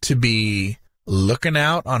to be looking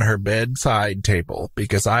out on her bedside table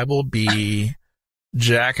because I will be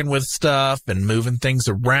jacking with stuff and moving things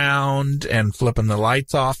around and flipping the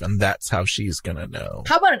lights off. And that's how she's going to know.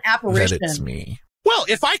 How about an apparition? That it's me. Well,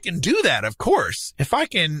 if I can do that, of course, if I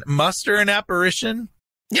can muster an apparition,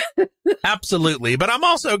 absolutely. But I'm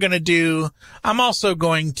also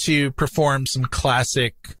going to perform some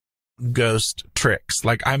classic ghost tricks.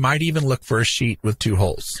 Like I might even look for a sheet with 2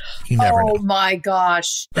 holes. You never know. Oh my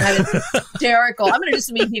gosh. That is hysterical. I'm going to do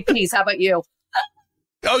some EVPs. How about you?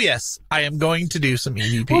 Oh, yes. I am going to do some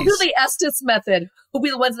EVPs. We'll do the Estes method. We'll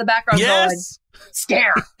be the ones in the background going,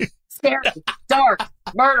 scare, dark,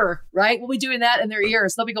 murder, right? We'll be doing that in their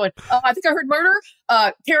ears. They'll be going, oh, I think I heard murder.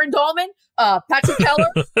 Karen Dahlman, Patrick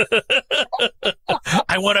Keller.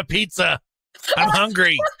 I want a pizza. I'm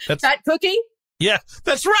hungry. Fat cookie? Yeah,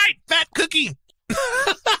 that's right. Fat cookie.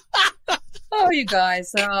 Oh, you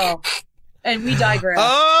guys. Oh, and we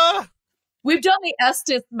digress. We've done the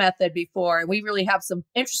Estes method before, and we really have some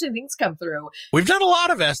interesting things come through. We've done a lot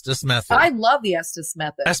of Estes method. I love the Estes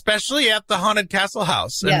method. Especially at the Haunted Castle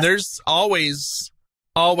House. Yes. And there's always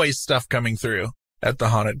stuff coming through at the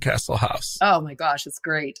Haunted Castle House. Oh, my gosh. It's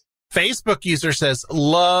great. Facebook user says,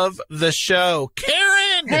 love the show.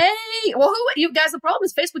 Karen! Hey! Well, you guys, the problem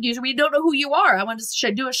is Facebook user, we don't know who you are. I want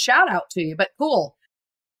to do a shout out to you, but cool.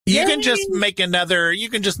 You can just make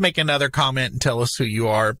another comment and tell us who you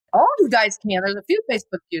are. All you guys can. There's a few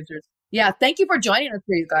Facebook users. Yeah. Thank you for joining us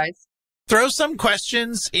here, you guys. Throw some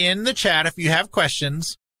questions in the chat if you have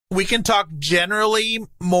questions. We can talk generally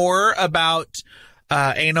more about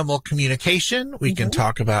animal communication. We can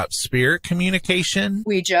talk about spirit communication.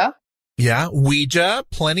 Ouija. Yeah, Ouija.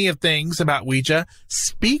 Plenty of things about Ouija.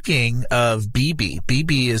 Speaking of BB,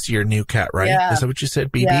 BB is your new cat, right? Yeah. Is that what you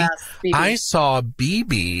said, BB? Yes, BB. I saw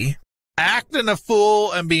BB acting a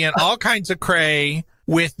fool and being all kinds of cray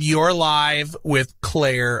with Your Live with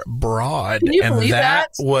Claire Broad. Can you and believe that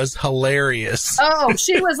was hilarious. Oh,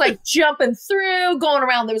 she was like jumping through, going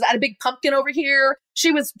around. I had a big pumpkin over here.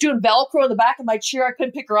 She was doing Velcro in the back of my chair. I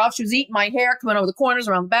couldn't pick her off. She was eating my hair, coming over the corners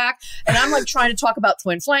around the back. And I'm like trying to talk about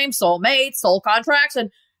twin flames, soul mates, soul contracts,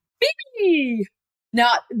 and BB.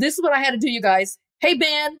 Now, this is what I had to do, you guys. Hey,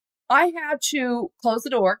 Ben, I had to close the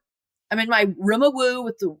door. I'm in my room of woo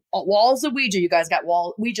with the walls of Ouija. You guys got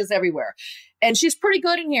Ouijas everywhere. And she's pretty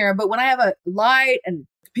good in here. But when I have a light and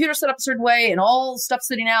computer set up a certain way and all stuff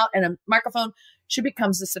sitting out and a microphone, she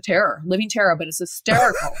becomes just a terror, living terror, but it's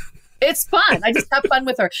hysterical. It's fun. I just have fun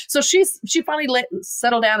with her. So she finally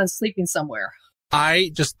settled down and sleeping somewhere.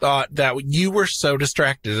 I just thought that you were so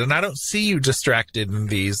distracted, and I don't see you distracted in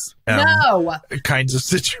these kinds of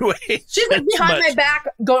situations. She's like behind my back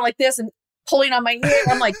going like this and pulling on my hair.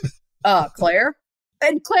 I'm like, Claire?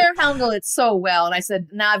 And Claire handled it so well. And I said,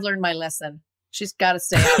 I've learned my lesson. She's got to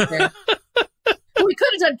stay out there. We could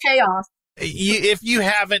have done chaos. If you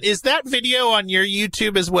haven't, is that video on your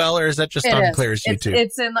YouTube as well, or is that just on Claire's YouTube?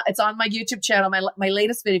 It's on my YouTube channel, my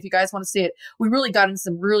latest video. If you guys want to see it, we really got into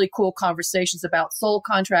some really cool conversations about soul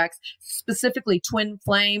contracts, specifically twin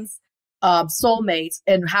flames, soulmates,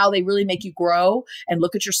 and how they really make you grow and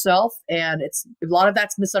look at yourself. And it's a lot of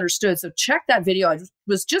that's misunderstood. So check that video. It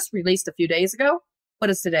was just released a few days ago. What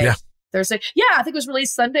is today? Yeah. Thursday. Yeah, I think it was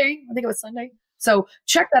released Sunday. I think it was Sunday. So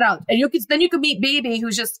check that out, and then you can meet BB,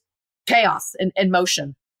 who's just chaos and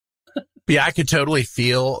motion. Yeah, I could totally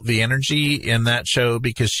feel the energy in that show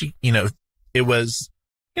because she, it was,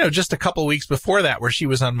 just a couple of weeks before that where she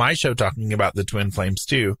was on my show talking about the twin flames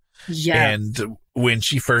too. Yeah. And when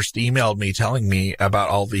she first emailed me telling me about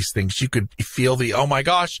all these things, you could feel the, oh my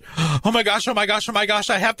gosh, I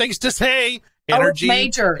have things to say energy. Oh, it's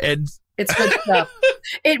major. And it's good stuff.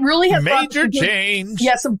 It really has major change.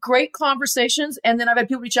 Yeah, some great conversations. And then I've had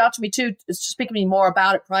people reach out to me too, to speak to me more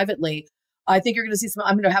about it privately. I think you're going to see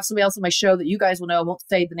I'm going to have somebody else on my show that you guys will know. I won't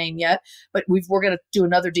say the name yet, but we're going to do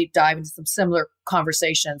another deep dive into some similar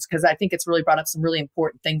conversations because I think it's really brought up some really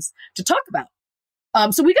important things to talk about.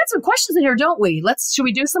 So we got some questions in here, don't we? Should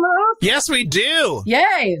we do some of those? Yes, we do.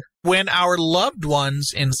 Yay. When our loved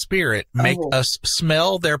ones in spirit make us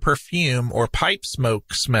smell their perfume or pipe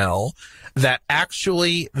smoke smell, that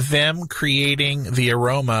actually them creating the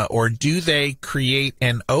aroma, or do they create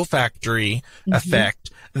an olfactory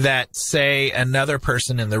effect that, say, another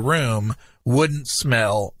person in the room wouldn't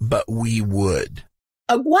smell, but we would?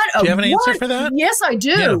 Do you have an answer for that? Yes, I do.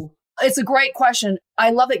 Yeah. It's a great question.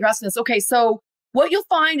 I love that you're asking this. Okay, so what you'll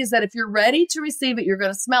find is that if you're ready to receive it, you're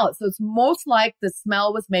going to smell it. So it's most like the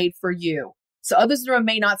smell was made for you. So others in the room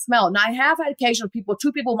may not smell it. Now, I have had occasional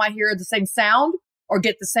two people might hear the same sound or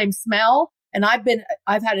get the same smell. And I've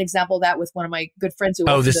had an example of that with one of my good friends who.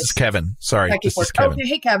 Oh, this is Kevin. Sorry, this is Kevin. Okay,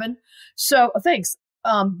 hey, Kevin. So thanks.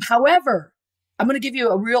 However, I'm going to give you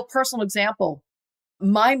a real personal example.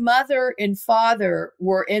 My mother and father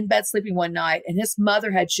were in bed sleeping one night, and his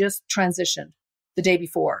mother had just transitioned the day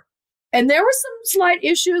before. And there were some slight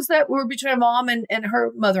issues that were between mom and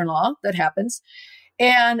her mother-in-law. That happens.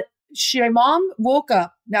 And my mom woke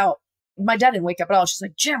up. Now, my dad didn't wake up at all. She's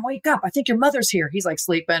like, Jim, wake up. I think your mother's here. He's like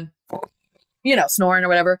sleeping, snoring or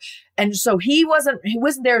whatever. And so he wasn't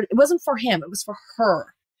there. It wasn't for him. It was for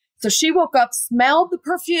her. So she woke up, smelled the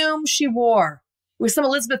perfume she wore. It was some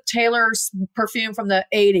Elizabeth Taylor's perfume from the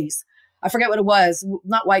 80s. I forget what it was.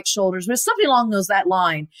 Not White Shoulders, but it was something along that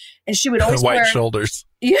line. And she would always White Shoulders.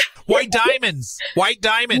 Yeah. White Diamonds. White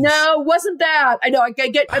Diamonds. No, it wasn't that. I know.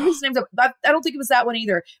 I mixed names up. I don't think it was that one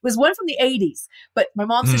either. It was one from the 80s. But my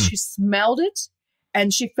mom said she smelled it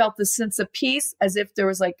and she felt the sense of peace, as if there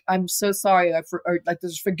was like, I'm so sorry, or like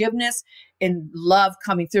there's forgiveness and love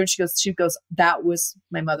coming through. And she goes, that was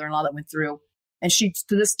my mother-in-law that went through. And to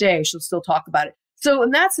this day, she'll still talk about it. So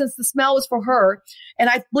in that sense, the smell was for her. And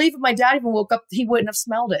I believe if my dad even woke up, he wouldn't have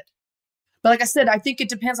smelled it. But like I said, I think it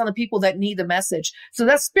depends on the people that need the message. So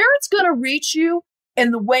that spirit's going to reach you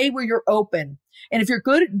in the way where you're open. And if you're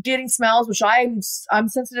good at getting smells, which I'm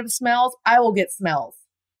sensitive to smells, I will get smells.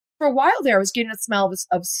 For a while there, I was getting a smell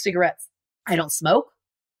of cigarettes. I don't smoke.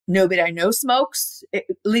 Nobody I know smokes, at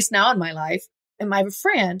least now in my life. And I have a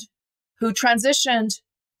friend who transitioned,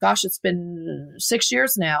 gosh, it's been 6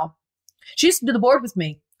 years now. She used to do the board with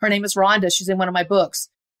me. Her name is Rhonda. She's in one of my books.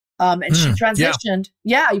 And she transitioned.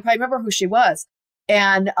 Yeah, you probably remember who she was.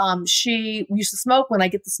 And she used to smoke. When I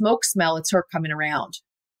get the smoke smell, it's her coming around.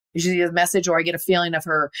 Usually get a message or I get a feeling of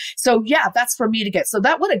her. So yeah, that's for me to get. So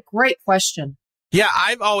what a great question. Yeah,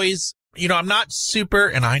 I've always, I'm not super,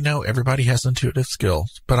 and I know everybody has intuitive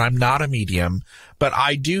skills, but I'm not a medium. But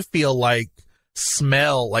I do feel like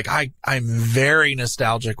smell, like I'm very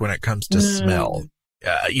nostalgic when it comes to smell.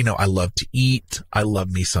 I love to eat. I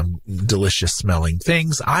love me some delicious smelling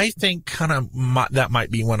things. I think that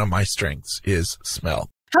might be one of my strengths is smell.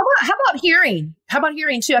 How about hearing? How about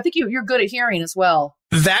hearing too? I think you're good at hearing as well.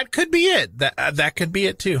 That could be it. That could be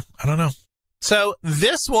it too. I don't know. So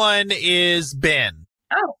this one is Ben.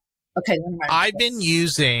 Oh. Okay. I've been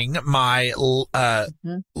using my,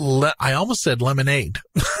 I almost said lemonade.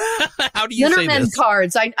 How do you say this?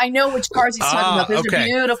 Cards. I know which cards he's talking about. Those are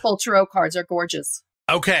beautiful tarot cards. They're gorgeous.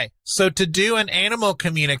 Okay. So to do an animal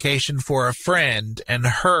communication for a friend and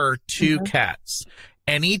her 2 cats,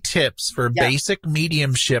 any tips for basic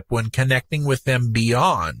mediumship when connecting with them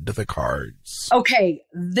beyond the cards? Okay.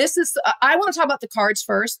 This is, I want to talk about the cards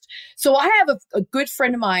first. So I have a good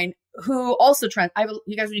friend of mine who also you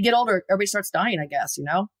guys, when you get older, everybody starts dying, I guess,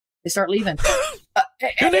 they start leaving.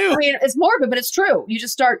 I mean, it's morbid, but it's true. You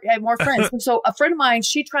just start having more friends. So a friend of mine,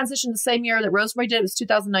 she transitioned the same year that Rosemary did. It was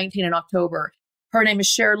 2019 in October. Her name is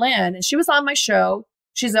Cher Lynn, and she was on my show.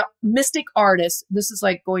 She's a mystic artist. This is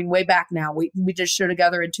like going way back now. We did a show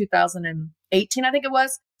together in 2018, I think it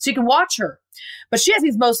was. So you can watch her. But she has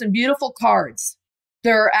these most beautiful cards.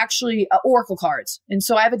 They're actually oracle cards. And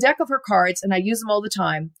so I have a deck of her cards, and I use them all the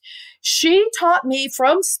time. She taught me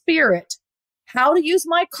from spirit how to use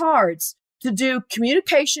my cards to do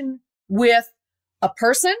communication with a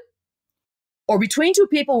person or between 2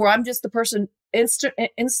 people where I'm just the person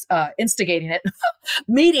instigating it,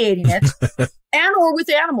 mediating it, and or with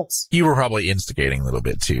animals. You were probably instigating a little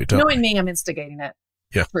bit too. Knowing me, I'm instigating it.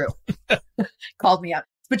 Yeah. True. Called me out.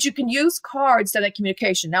 But you can use cards to that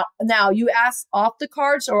communication. Now you ask off the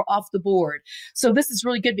cards or off the board. So this is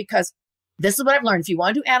really good because this is what I've learned. If you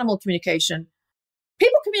want to do animal communication,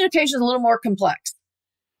 people communication is a little more complex.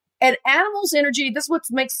 And animals' energy, this is what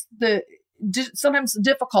makes sometimes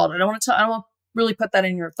difficult. I don't want to really put that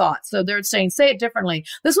in your thoughts. So they're saying, say it differently.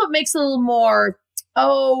 This is what makes it a little more,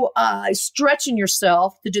 stretching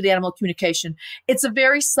yourself to do the animal communication. It's a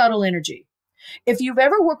very subtle energy. If you've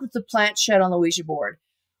ever worked with the plant shed on the Ouija board,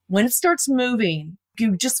 when it starts moving,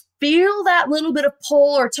 you just feel that little bit of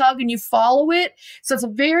pull or tug and you follow it. So it's a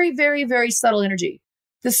very, very, very subtle energy.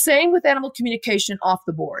 The same with animal communication off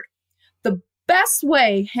the board. The best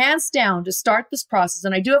way, hands down, to start this process,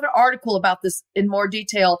 and I do have an article about this in more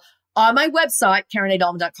detail on my website,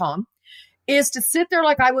 KarenADahlman.com, is to sit there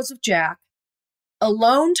like I was with Jack,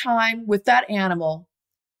 alone time with that animal,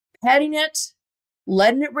 petting it,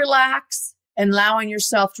 letting it relax, and allowing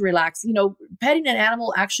yourself to relax. Petting an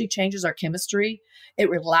animal actually changes our chemistry. It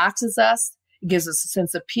relaxes us. It gives us a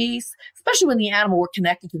sense of peace, especially when we're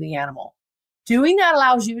connected to the animal. Doing that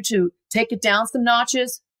allows you to take it down some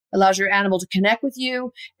notches, allows your animal to connect with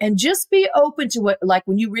you, and just be open to what, like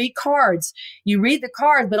when you read cards, you read the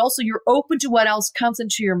cards, but also you're open to what else comes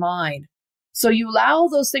into your mind. So you allow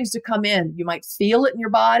those things to come in. You might feel it in your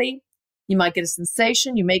body. You might get a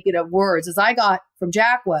sensation. You may get a words. As I got from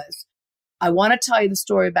Jack was, I want to tell you the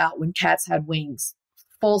story about when cats had wings,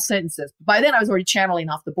 full sentences. By then I was already channeling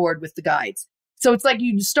off the board with the guides. So it's like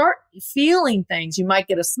you start feeling things. You might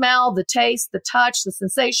get a smell, the taste, the touch, the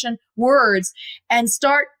sensation, words, and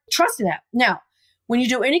start trusting that. Now, when you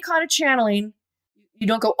do any kind of channeling, you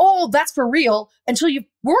don't go, oh, that's for real, until you've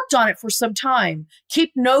worked on it for some time.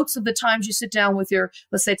 Keep notes of the times you sit down with your,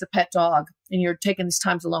 let's say it's a pet dog, and you're taking these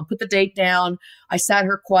times alone. Put the date down. I sat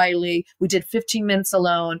her quietly. We did 15 minutes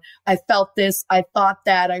alone. I felt this. I thought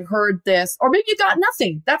that. I heard this. Or maybe you got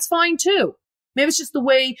nothing. That's fine too. Maybe it's just the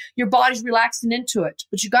way your body's relaxing into it.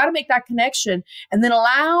 But you got to make that connection and then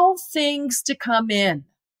allow things to come in.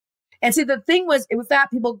 And see, the thing was, with that,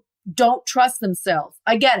 people don't trust themselves.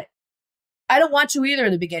 I get it. I don't want to either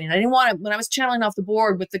in the beginning. I didn't want to, when I was channeling off the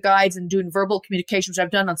board with the guides and doing verbal communication, which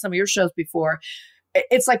I've done on some of your shows before,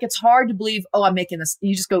 it's like, it's hard to believe, oh, I'm making this.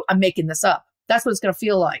 You just go, I'm making this up. That's what it's going to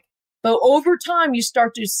feel like. But over time, you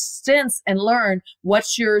start to sense and learn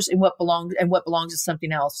what's yours and what belongs to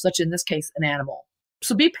something else, such in this case, an animal.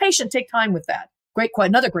 So be patient. Take time with that.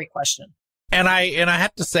 Another great question. And I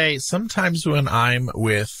have to say, sometimes when I'm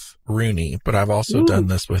with Rooney, but I've also done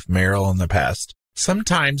this with Meryl in the past.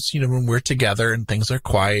 Sometimes, when we're together and things are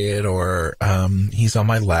quiet, or he's on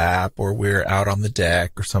my lap, or we're out on the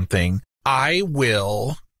deck or something, I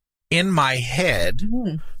will, in my head,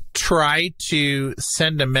 try to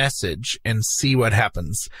send a message and see what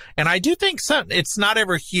happens. And I do think it's not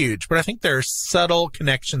ever huge, but I think there are subtle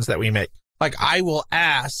connections that we make. Like, I will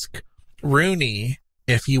ask Rooney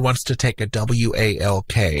if he wants to take a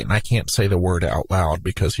WALK, and I can't say the word out loud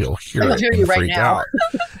because he'll hear it and freak out.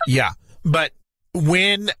 Yeah. But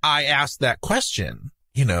when I ask that question,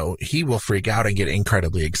 he will freak out and get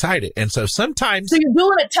incredibly excited. And so sometimes... So you're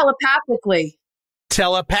doing it telepathically.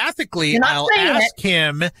 I'll ask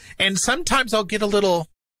him, and sometimes I'll get a little,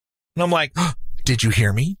 and I'm like, oh, did you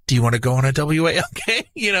hear me? Do you want to go on a WALK?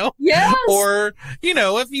 Yes. Or,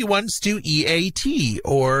 if he wants to EAT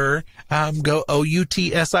or go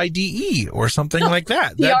OUTSIDE or something like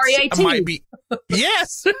that. EREAT. Might be,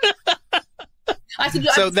 yes.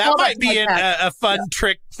 So that might be a fun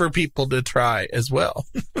trick for people to try as well.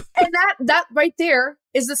 And that right there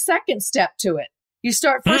is the second step to it. You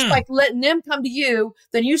start first by letting them come to you,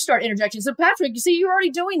 then you start interjecting. So Patrick, you see, you're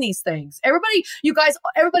already doing these things.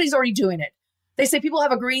 Everybody's already doing it. They say people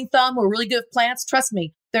have a green thumb or really good with plants. Trust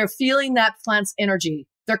me, they're feeling that plant's energy.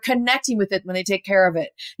 They're connecting with it when they take care of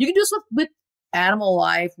it. You can do this with animal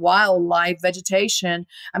life, wildlife, vegetation.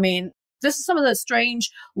 I mean, this is some of the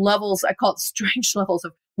strange levels, I call it strange levels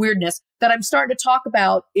of weirdness, that I'm starting to talk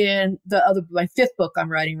about in my 5th book I'm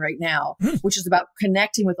writing right now, which is about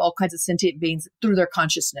connecting with all kinds of sentient beings through their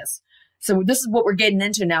consciousness. So this is what we're getting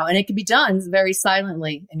into now, and it can be done very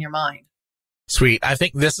silently in your mind. Sweet. I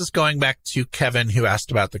think this is going back to Kevin, who asked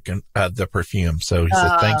about the perfume. So he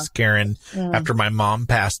said, thanks, Karen. After my mom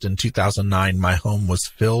passed in 2009, my home was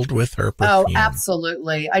filled with her perfume. Oh,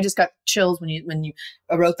 absolutely. I just got chills when you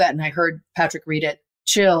wrote that and I heard Patrick read it.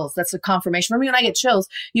 Chills. That's a confirmation for me. When I get chills,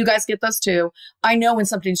 you guys get those too. I know when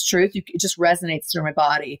something's truth, it just resonates through my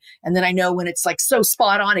body. And then I know when it's like so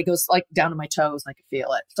spot on, it goes like down to my toes and I can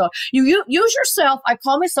feel it. So you use yourself. I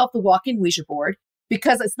call myself the walking Ouija board,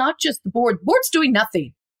 because it's not just the board. The board's doing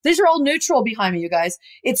nothing. These are all neutral behind me, you guys.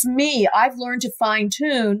 It's me. I've learned to fine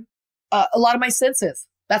tune a lot of my senses.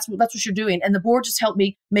 That's what you're doing. And the board just helped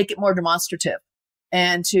me make it more demonstrative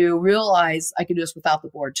and to realize I could do this without the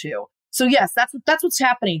board too. So yes, that's what's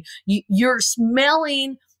happening. You're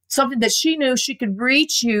smelling something that she knew she could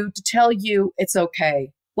reach you to tell you it's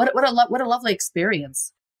okay. What a lovely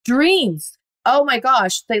experience. Dreams. Oh my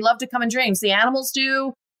gosh. They love to come in dreams. The animals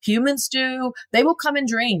do. Humans do. They will come in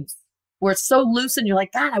dreams where it's so lucid. You're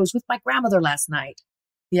like, God, I was with my grandmother last night.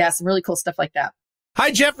 Yeah, some really cool stuff like that.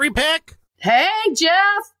 Hi, Jeffrey Peck. Hey,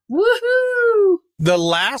 Jeff. Woohoo. The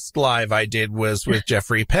last live I did was with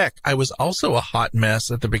Jeffrey Peck. I was also a hot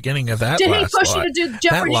mess at the beginning of that. Did he push you to do,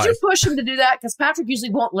 Jeffrey, did you push him to do that? Because Patrick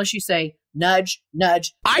usually won't unless you say, nudge,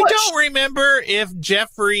 nudge. Push. I don't remember if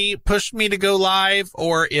Jeffrey pushed me to go live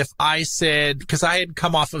or if I said, because I had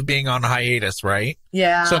come off of being on hiatus, right?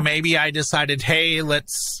 Yeah. So maybe I decided, hey,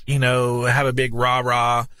 let's, have a big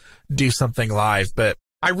rah-rah, do something live. But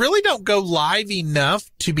I really don't go live enough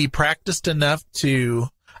to be practiced enough to...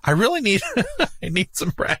 I really need I need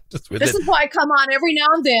some practice with this. This is why I come on every now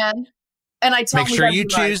and then, and I tell make sure you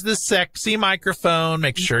choose the sexy microphone.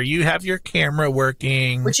 Make sure you have your camera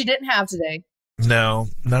working, which you didn't have today. No,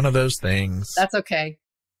 none of those things. That's okay.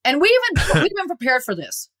 And we've been prepared for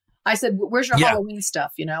this. I said, "Where's your Halloween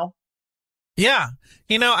stuff?" Yeah,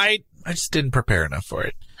 I just didn't prepare enough for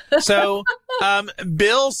it. So,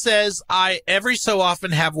 Bill says, I every so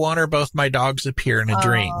often have one or both my dogs appear in a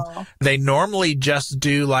dream. They normally just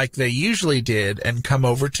do like they usually did and come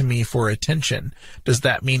over to me for attention. Does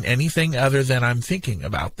that mean anything other than I'm thinking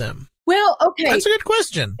about them? Well, okay. That's a good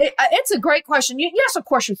question. It's a great question. Yes, of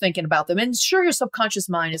course you're thinking about them. And sure, your subconscious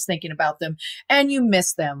mind is thinking about them and you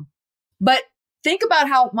miss them. But think about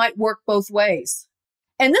how it might work both ways.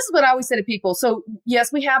 And this is what I always say to people. So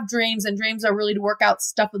yes, we have dreams, and dreams are really to work out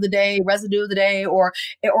stuff of the day, residue of the day, or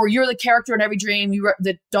you're the character in every dream.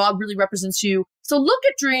 The dog really represents you. So look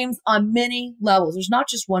at dreams on many levels. There's not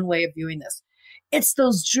just one way of viewing this. It's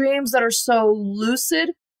those dreams that are so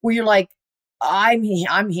lucid where you're like, I'm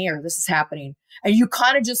here. This is happening. And you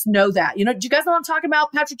kind of just know that. Do you guys know what I'm talking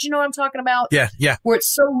about? Patrick, do you know what I'm talking about? Yeah. Where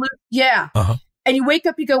it's so yeah. Uh-huh. And you wake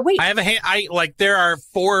up, you go, wait. I have there are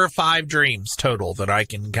 4 or 5 dreams total that I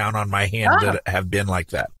can count on my hand that have been like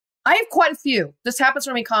that. I have quite a few. This happens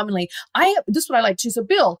for me commonly. This is what I like too. So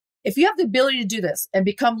Bill, if you have the ability to do this and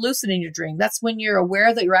become lucid in your dream, that's when you're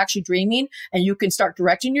aware that you're actually dreaming and you can start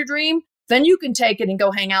directing your dream. Then you can take it and go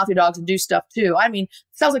hang out with your dogs and do stuff too. I mean,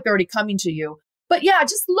 it sounds like they're already coming to you. But yeah,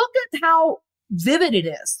 just look at how vivid it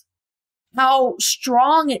is, how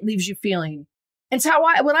strong it leaves you feeling. And so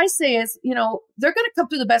what I say is, they're going to come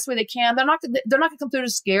through the best way they can. They're not going to come through to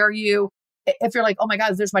scare you. If you're like, oh my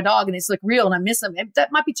God, there's my dog and it's like real and I miss him,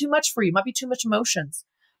 that might be too much for you. Might be too much emotions.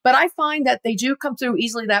 But I find that they do come through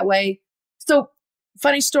easily that way. So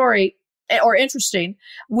funny story or interesting.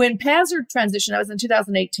 When Panzer transitioned, that was in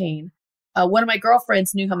 2018. One of my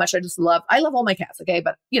girlfriends knew how much I love all my cats. Okay.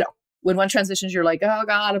 But when one transitions, you're like, oh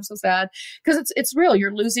God, I'm so sad. Because it's real.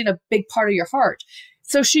 You're losing a big part of your heart.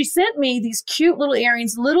 So she sent me these cute little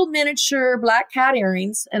earrings, little miniature black cat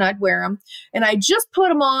earrings, and I'd wear them. And I just put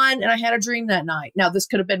them on, and I had a dream that night. Now, this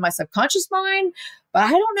could have been my subconscious mind, but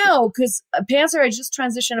I don't know, because Panzer had just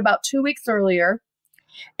transitioned about 2 weeks earlier.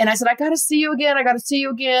 And I said, I got to see you again. I got to see you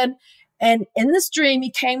again. And in this dream,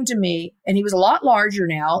 he came to me, and he was a lot larger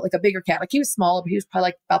now, like a bigger cat. Like he was smaller, but he was probably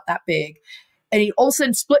like about that big. And he all of a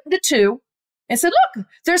sudden split into 2 and said, look,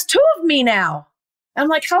 there's 2 of me now. And I'm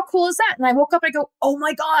like, how cool is that? And I woke up and I go, oh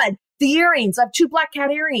my God, the earrings. I have 2 black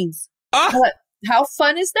cat earrings. But how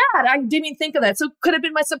fun is that? I didn't even think of that. So it could have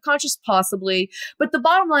been my subconscious possibly. But the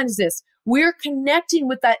bottom line is this. We're connecting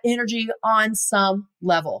with that energy on some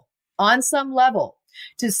level. On some level.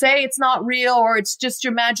 To say it's not real or it's just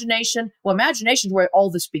your imagination. Well, imagination is where all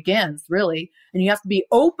this begins, really. And you have to be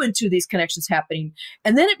open to these connections happening.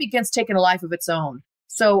 And then it begins taking a life of its own.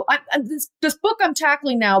 So this book I'm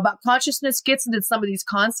tackling now about consciousness gets into some of these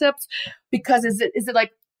concepts because is it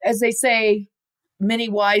like, as they say, many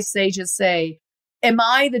wise sages say, am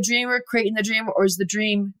I the dreamer creating the dream, or is the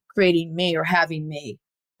dream creating me or having me?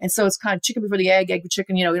 And so it's kind of chicken before the egg before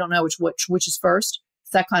chicken. We don't know which is first.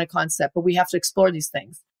 It's that kind of concept, but we have to explore these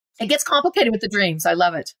things. It gets complicated with the dreams. I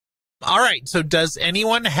love it. All right. So does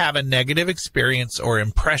anyone have a negative experience or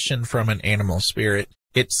impression from an animal spirit?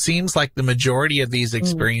 It seems like the majority of these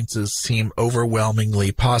experiences seem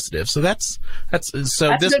overwhelmingly positive. So that's this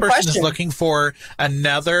person is looking for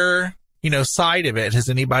another, side of it. Has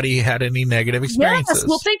anybody had any negative experiences? Yes.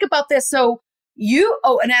 Well, think about this. So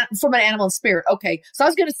from an animal and spirit. Okay. So I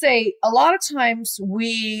was going to say a lot of times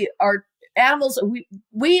we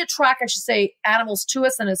attract, I should say, animals to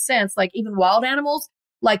us in a sense, like even wild animals,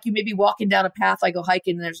 like you may be walking down a path, I go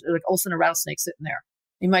hiking and there's like all of a sudden a rattlesnake sitting there.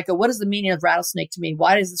 You might go, what is the meaning of rattlesnake to me?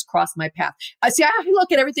 Why does this cross my path? I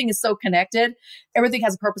look at everything is so connected. Everything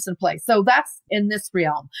has a purpose in place. So that's in this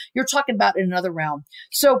realm. You're talking about in another realm.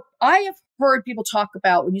 So I have heard people talk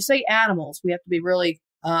about, when you say animals, we have to be really,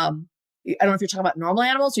 I don't know if you're talking about normal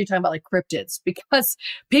animals or you're talking about like cryptids, because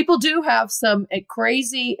people do have some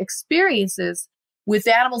crazy experiences with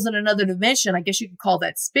animals in another dimension. I guess you could call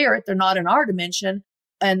that spirit. They're not in our dimension.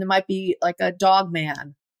 And there might be like a dog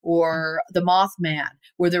man or the Mothman,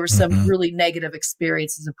 where there were some really negative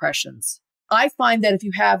experiences, impressions. I find that if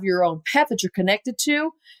you have your own pet that you're connected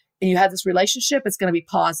to and you have this relationship, it's going to be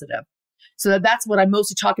positive. So that's what I'm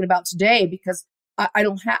mostly talking about today, because I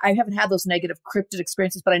haven't had those negative cryptid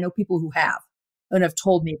experiences, but I know people who have and have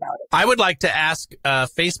told me about it. I would like to ask a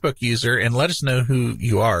Facebook user, and let us know who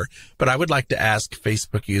you are, but I would like to ask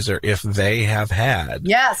Facebook user if they have had,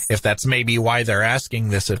 if that's maybe why they're asking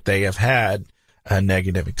this, if they have had a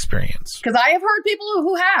negative experience. Because I have heard people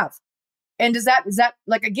who have. And is that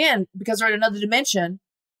like, again, because they're in another dimension.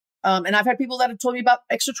 And I've had people that have told me about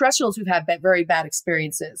extraterrestrials who've had very bad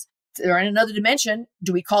experiences. They're in another dimension.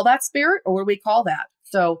 Do we call that spirit, or what do we call that?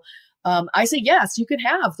 So I say, yes, you can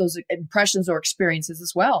have those impressions or experiences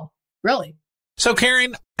as well. Really. So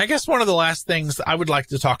Karen, I guess one of the last things I would like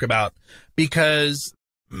to talk about, because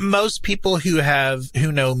most people who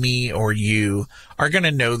know me or you are going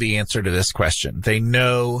to know the answer to this question. They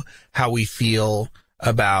know how we feel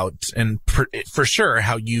about, and for sure,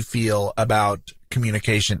 how you feel about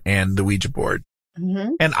communication and the Ouija board.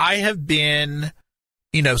 Mm-hmm. And I have been,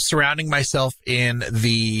 surrounding myself in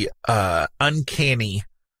the uncanny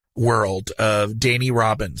world of Danny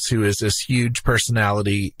Robbins, who is this huge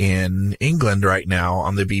personality in England right now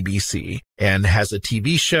on the BBC, and has a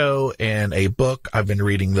TV show and a book. I've been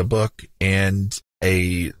reading the book, and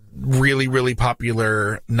a really, really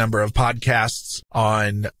popular number of podcasts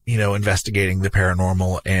on, investigating the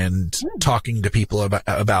paranormal and talking to people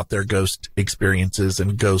about their ghost experiences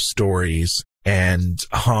and ghost stories and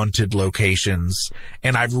haunted locations.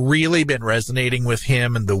 And I've really been resonating with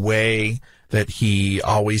him and the way that he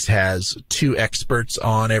always has 2 experts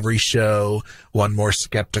on every show, one more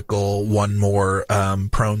skeptical, one more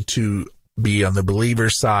prone to be on the believer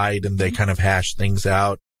side, and they kind of hash things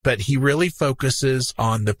out. But he really focuses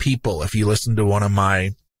on the people. If you listen to one of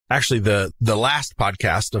my, actually the last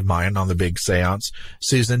podcast of mine on the Big Seance,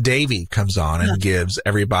 Susan Davey comes on and gives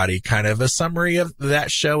everybody kind of a summary of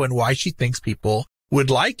that show and why she thinks people would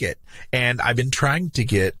like it. And I've been trying to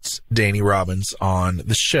get Danny Robbins on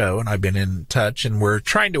the show, and I've been in touch, and we're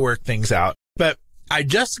trying to work things out. But I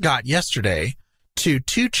just got yesterday to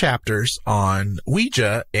 2 chapters on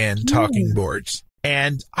Ouija and talking boards.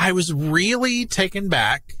 And I was really taken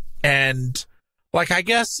back, and I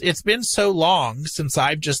guess it's been so long since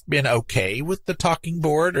I've just been okay with the talking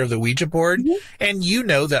board or the Ouija board. Mm-hmm.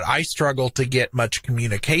 And that I struggle to get much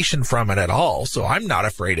communication from it at all. So I'm not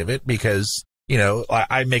afraid of it because,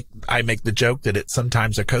 I make the joke that it's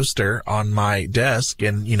sometimes a coaster on my desk,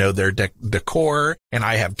 and, their decor, and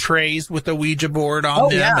I have trays with a Ouija board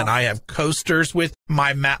on them, and I have coasters with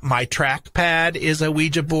my trackpad is a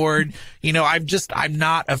Ouija board. I'm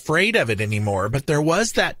not afraid of it anymore. But there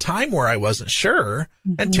was that time where I wasn't sure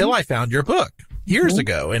until I found your book years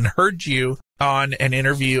ago and heard you on an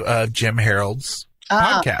interview of Jim Harold's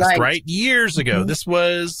podcast, right? Years ago. This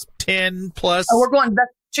was 10 plus. Oh, we're going back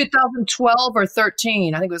 2012 or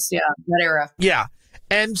 13. I think it was, that era. Yeah.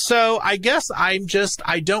 And so I guess I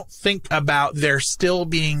don't think about there still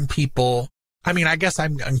being people. I mean, I guess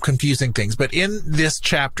I'm confusing things, but in this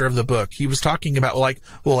chapter of the book, he was talking about like,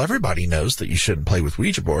 well, everybody knows that you shouldn't play with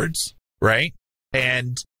Ouija boards, right?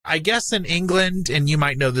 And I guess in England, and you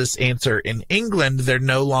might know this answer, in England, they're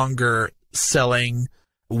no longer selling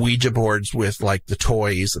Ouija boards with like the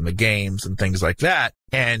toys and the games and things like that.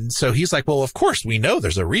 And so he's like, well, of course, we know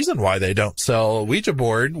there's a reason why they don't sell a Ouija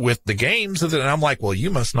board with the games. And I'm like, well, you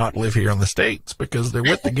must not live here in the States because they're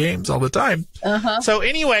with the games all the time. So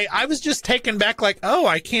anyway, I was just taken back like, oh,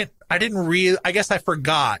 I guess I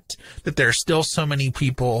forgot that there's still so many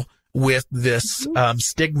people with this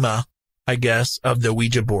stigma, I guess, of the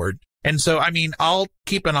Ouija board. And so, I mean, I'll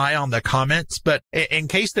keep an eye on the comments, but in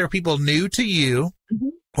case there are people new to you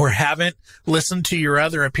or haven't listened to your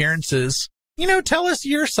other appearances, tell us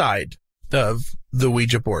your side of the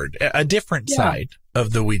Ouija board, a different side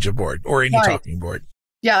of the Ouija board or any talking board.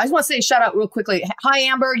 Yeah, I just want to say a shout out real quickly. Hi,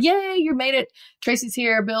 Amber. Yay, you made it. Tracy's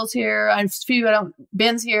here. Bill's here.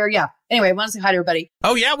 Ben's here. Yeah. Anyway, I want to say hi to everybody.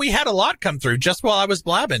 Oh, yeah. We had a lot come through just while I was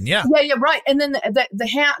blabbing. Yeah. Yeah, right. And then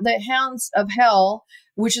the Hounds of Hell,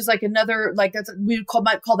 which is like another, like we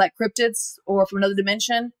might call that cryptids or from another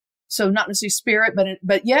dimension. So not necessarily spirit,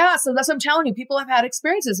 but yeah. So that's what I'm telling you. People have had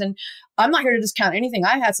experiences, and I'm not here to discount anything.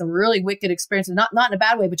 I had some really wicked experiences, not in a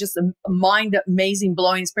bad way, but just mind amazing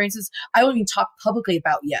blowing experiences I won't even talk publicly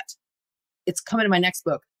about yet. It's coming in my next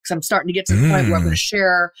book because I'm starting to get to the point where I'm going to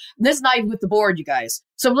share. This is not even with the board, you guys.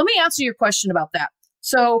 So let me answer your question about that.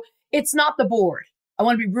 So it's not the board. I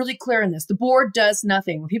want to be really clear in this. The board does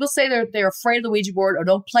nothing. When people say they're afraid of the Ouija board or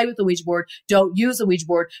don't play with the Ouija board, don't use the Ouija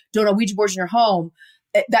board, don't have Ouija boards in your home,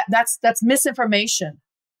 that's misinformation.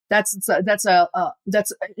 That's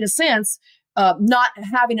in a sense not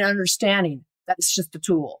having an understanding that it's just a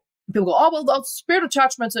tool. People go, oh well, those spirit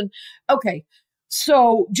attachments, and okay,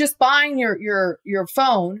 so just buying your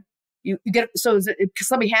phone, you get. So is it,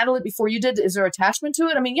 somebody handled it before you did? Is there attachment to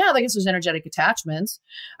it? I mean, yeah, I guess there's energetic attachments.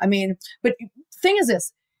 I mean, but the thing is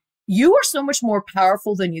this: you are so much more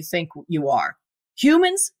powerful than you think you are.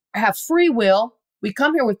 Humans have free will. We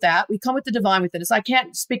come here with that. We come with the divine within us. I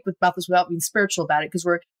can't speak about this without being spiritual about it because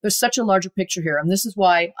there's such a larger picture here. And this is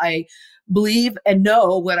why I believe and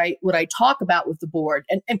know what I talk about with the board.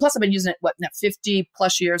 And plus I've been using it, 50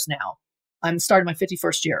 plus years now. I'm starting my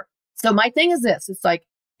 51st year. So my thing is this, it's like,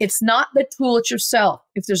 it's not the tool, it's yourself.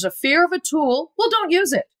 If there's a fear of a tool, well, don't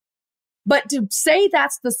use it. But to say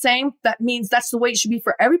that's the same, that means that's the way it should be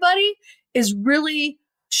for everybody is really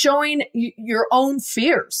showing your own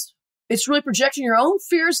fears. It's really projecting your own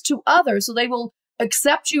fears to others so they will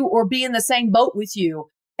accept you or be in the same boat with you.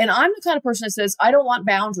 And I'm the kind of person that says, I don't want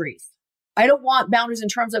boundaries. I don't want boundaries in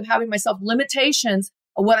terms of having myself limitations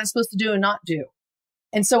of what I'm supposed to do and not do.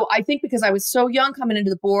 And so I think because I was so young coming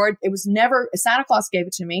into the board, it was never, Santa Claus gave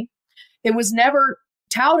it to me. It was never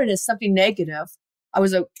touted as something negative. I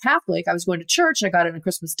was a Catholic. I was going to church. I got it on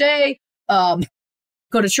Christmas Day.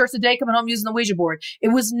 Go to church today, coming home using the Ouija board. It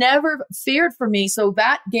was never feared for me. So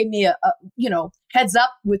that gave me a heads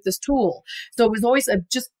up with this tool. So it was always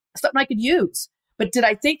just something I could use. But did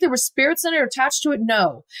I think there were spirits in it or attached to it?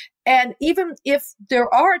 No. And even if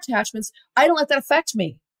there are attachments, I don't let that affect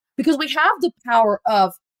me because we have the power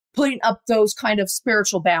of putting up those kind of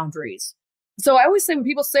spiritual boundaries. So I always say when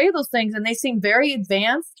people say those things and they seem very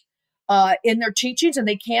advanced in their teachings, and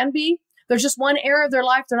they can be, there's just one area of their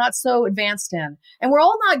life they're not so advanced in. And we're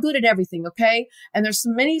all not good at everything, okay? And there's so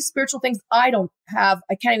many spiritual things I don't have.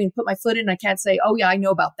 I can't even put my foot in. I can't say, oh, yeah, I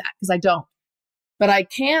know about that because I don't. But I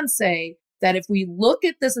can say that if we look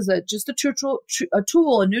at this as just a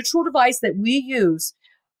tool, a neutral device that we use,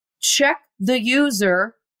 check the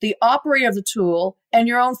user, the operator of the tool, and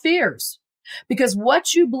your own fears. Because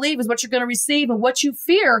what you believe is what you're going to receive, and what you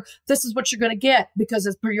fear, this is what you're going to get because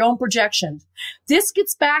it's for your own projection. This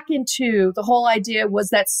gets back into the whole idea, was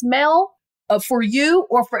that smell for you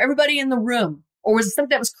or for everybody in the room? Or was it something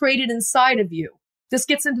that was created inside of you? This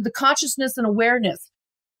gets into the consciousness and awareness.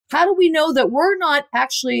 How do we know that we're not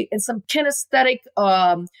actually in some kinesthetic,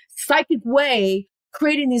 psychic way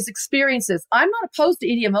creating these experiences? I'm not opposed to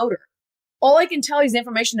ideomotor. All I can tell you is the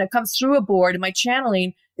information that comes through a board, and my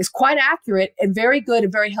channeling is quite accurate and very good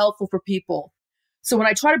and very helpful for people. So when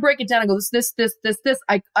I try to break it down and go, this,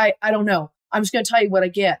 I don't know. I'm just going to tell you what I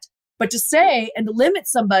get. But to say and to limit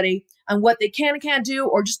somebody on what they can and can't do,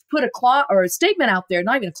 or just put a clause or a statement out there,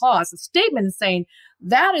 not even a clause, a statement and saying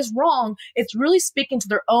that is wrong, it's really speaking to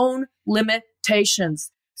their own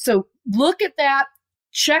limitations. So look at that,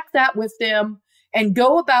 check that with them, and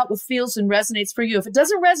go about what feels and resonates for you. If it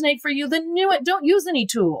doesn't resonate for you, then don't use any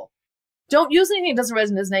tool. Don't use anything that doesn't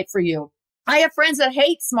resonate for you. I have friends that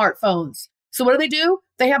hate smartphones. So what do?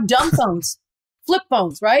 They have dumb phones, flip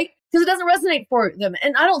phones, right? Because it doesn't resonate for them.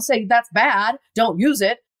 And I don't say that's bad. Don't use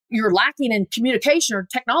it. You're lacking in communication or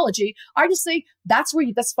technology. I just say that's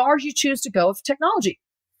as far as you choose to go with technology.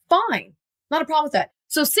 Fine. Not a problem with that.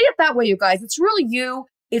 So see it that way, you guys. It's really you.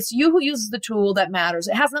 It's you who uses the tool that matters.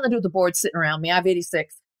 It has nothing to do with the board sitting around me. I have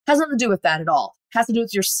 86. Has nothing to do with that at all. It has to do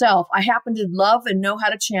with yourself. I happen to love and know how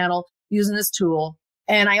to channel using this tool.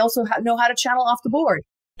 And I also know how to channel off the board.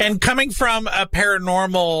 And coming from a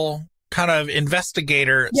paranormal kind of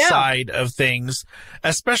investigator side of things,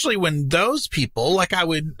 especially when those people, like I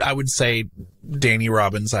would say Danny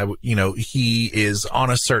Robbins, he is on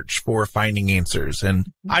a search for finding answers. And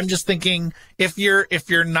I'm just thinking, if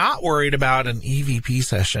you're not worried about an EVP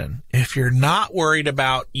session, if you're not worried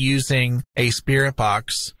about using a spirit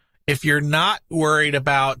box, if you're not worried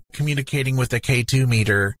about communicating with a K2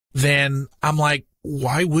 meter, then I'm like,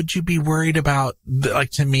 why would you be worried about,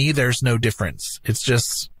 to me, there's no difference.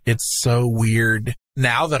 It's so weird.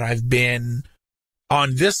 Now that I've been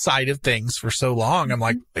on this side of things for so long, I'm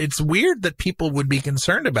like, it's weird that people would be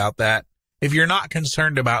concerned about that if you're not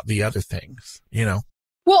concerned about the other things,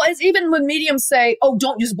 Well, it's even when mediums say, oh,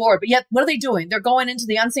 don't use board, but yet what are they doing? They're going into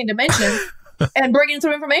the unseen dimension and bringing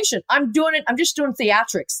through information. I'm just doing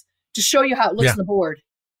theatrics to show you how it looks on the board.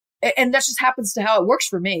 And that just happens to how it works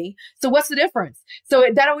for me. So what's the difference? So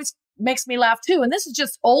that always makes me laugh too. And this is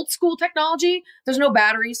just old school technology. There's no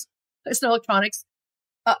batteries. There's no electronics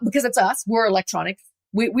because it's us. We're electronics.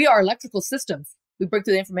 We are electrical systems. We bring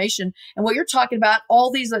through the information. And what you're talking about,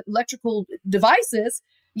 all these electrical devices,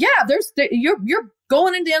 you're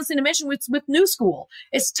going into the unseen dimension with new school.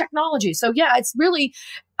 It's technology. So it's really,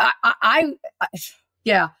 I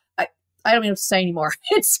don't even have to say anymore.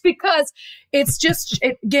 It's because it's just,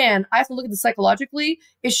 again, I have to look at this psychologically.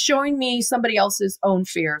 It's showing me somebody else's own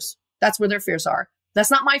fears. That's where their fears are.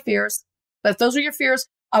 That's not my fears. But if those are your fears,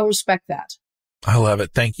 I will respect that. I love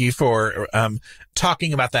it. Thank you for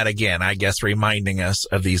talking about that again, I guess, reminding us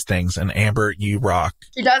of these things. And Amber, you rock.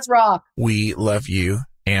 She does rock. We love you,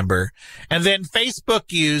 Amber. And then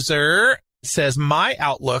Facebook user says, my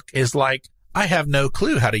outlook is like, I have no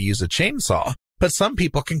clue how to use a chainsaw, but some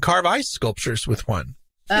people can carve ice sculptures with one.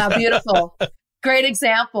 Beautiful. Great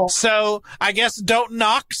example. So I guess don't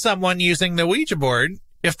knock someone using the Ouija board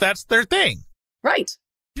if that's their thing. Right.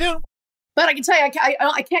 Yeah. But I can tell you,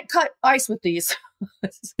 I can't cut ice with these.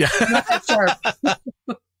 Yeah. Not that sharp. But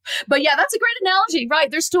that's a great analogy, right?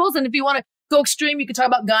 There's tools. And if you want to go extreme, you can talk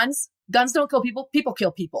about guns. Guns don't kill people. People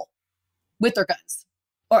kill people with their guns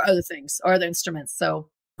or other things or other instruments. So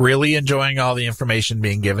really enjoying all the information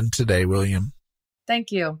being given today, William.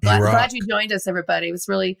 Thank you. Glad you joined us, everybody. It was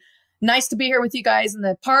really nice to be here with you guys in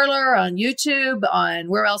the parlor, on YouTube, on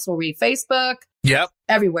where else were we? Facebook. Yep.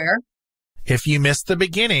 Everywhere. If you missed the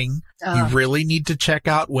beginning, you really need to check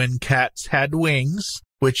out When Cats Had Wings,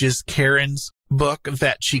 which is Karen's book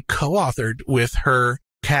that she co-authored with her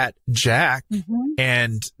cat, Jack. Mm-hmm.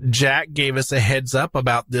 And Jack gave us a heads up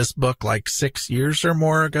about this book like 6 years or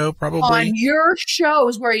more ago, probably. On your show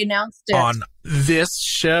is where he announced it. On this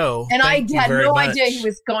show. And I had no idea he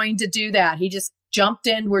was going to do that. He just jumped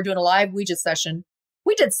in. We're doing a live Ouija session.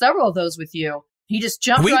 We did several of those with you. He just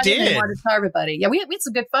jumped right in and wanted to tell everybody. Yeah, we had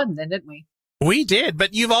some good fun then, didn't we? We did,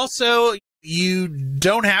 but you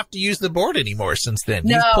don't have to use the board anymore since then.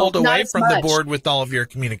 No, you've pulled away from the board with all of your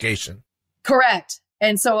communication. Correct.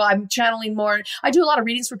 And so I'm channeling more. I do a lot of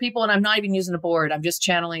readings for people and I'm not even using a board. I'm just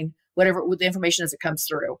channeling whatever with the information as it comes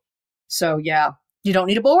through. So you don't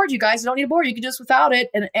need a board. You guys don't need a board. You can do this without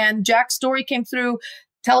it. And Jack's story came through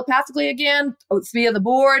telepathically again via the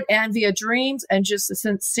board and via dreams and just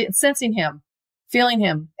sensing him, feeling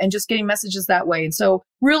him, and just getting messages that way. And so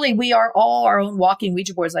really we are all our own walking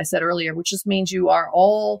Ouija boards, I said earlier, which just means you are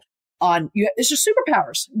all it's just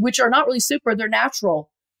superpowers, which are not really super, they're natural.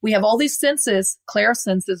 We have all these senses,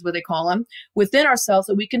 clairsenses, what they call them, within ourselves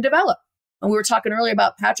that we can develop. And we were talking earlier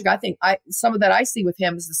about Patrick. I think some of that I see with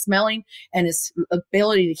him is the smelling and his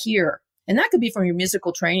ability to hear. And that could be from your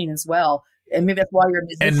musical training as well. And maybe that's why you're a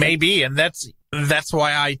musician. And maybe, and that's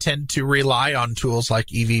why I tend to rely on tools like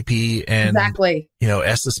EVP and exactly.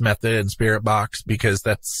 Estes Method and Spirit Box, because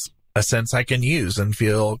that's a sense I can use and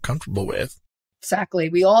feel comfortable with. Exactly.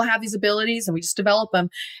 We all have these abilities and we just develop them.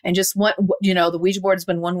 And just the Ouija board has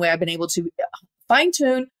been one way I've been able to fine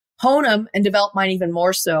tune, hone them, and develop mine even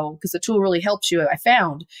more so, because the tool really helps you. I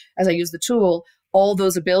found as I used the tool, all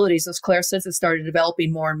those abilities, those clairsenses started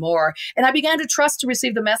developing more and more. And I began to trust to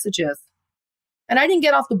receive the messages. And I didn't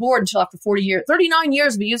get off the board until after 39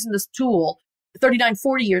 years of using this tool. 39,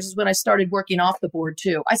 40 years is when I started working off the board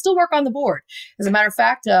too. I still work on the board. As a matter of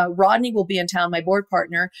fact, Rodney will be in town, my board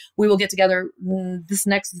partner. We will get together this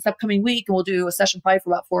upcoming week, and we'll do a session probably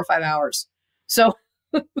for about 4 or 5 hours. So.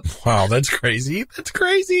 Wow, that's crazy. That's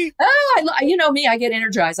crazy. You know me, I get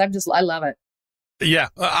energized. I love it. Yeah,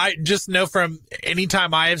 I just know from any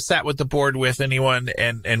time I have sat with the board with anyone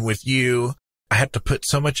and with you, I have to put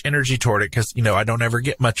so much energy toward it because, I don't ever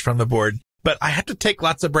get much from the board. But I have to take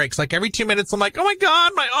lots of breaks. Like every 2 minutes, I'm like, oh my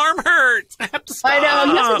God, my arm hurts. I have to stop. I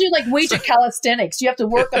know. You have to do like Ouija calisthenics. You have to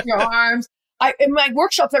work up your arms. In my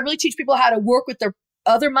workshops, I really teach people how to work with their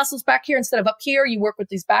other muscles back here instead of up here. You work with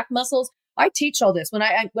these back muscles. I teach all this. When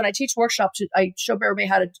I teach workshops, I show everybody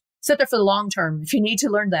how to sit there for the long term if you need to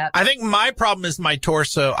learn that. I think my problem is my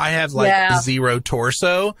torso. I have zero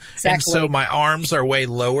torso. Exactly. And so my arms are way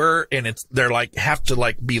lower and they're have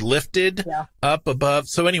to be lifted up above.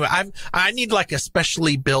 So anyway, I need a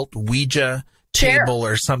specially built Ouija table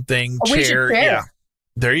or something. Chair. Yeah.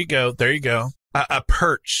 There you go. There you go. A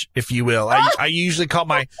perch, if you will. I usually call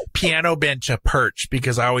my piano bench a perch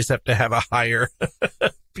because I always have to have a higher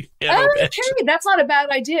piano bench. Okay, that's not a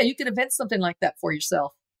bad idea. You could invent something like that for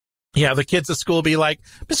yourself. Yeah, the kids at school will be like,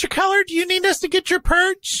 Mr. Keller, do you need us to get your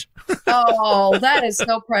perch? Oh, that is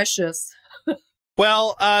so precious.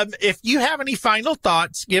 Well, if you have any final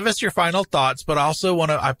thoughts, give us your final thoughts, but also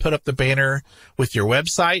I put up the banner with your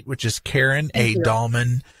website, which is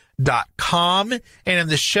KarenADahlman.com. And in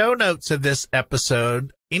the show notes of this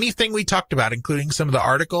episode, anything we talked about, including some of the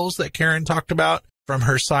articles that Karen talked about from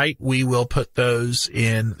her site, we will put those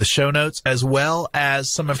in the show notes, as well as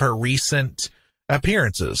some of her recent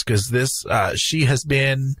appearances, because she has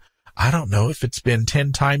been, I don't know if it's been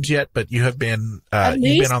 10 times yet, but you have been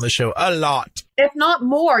you've been on the show a lot, if not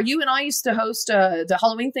more. You and I used to host the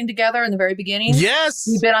Halloween thing together in the very beginning. Yes,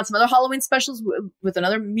 we've been on some other Halloween specials with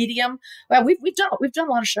another medium. Well, we've done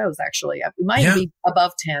a lot of shows actually. We might be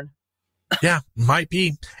above 10. Yeah, might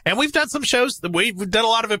be. And we've done some shows that we've done a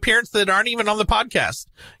lot of appearances that aren't even on the podcast.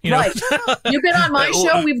 Right. You've been on my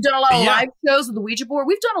show. We've done a lot of live shows with the Ouija board.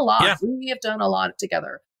 We've done a lot. Yeah. We have done a lot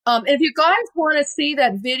together. If you guys want to see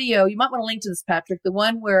that video, you might want to link to this, Patrick, the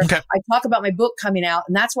one where I talk about my book coming out.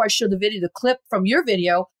 And that's where I show the video, the clip from your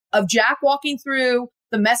video of Jack walking through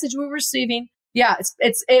the message we were receiving. Yeah,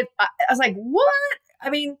 I was like, what? I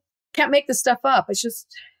mean, can't make this stuff up. It's just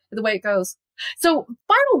the way it goes. So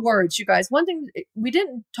final words, you guys. One thing, we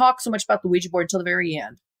didn't talk so much about the Ouija board until the very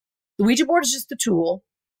end. The Ouija board is just a tool.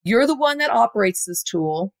 You're the one that operates this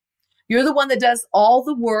tool. You're the one that does all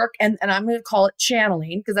the work. And I'm going to call it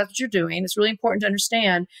channeling because that's what you're doing. It's really important to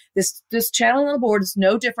understand this channeling on the board is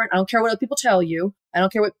no different. I don't care what other people tell you. I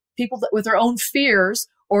don't care what people with their own fears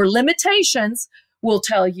or limitations will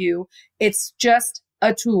tell you. It's just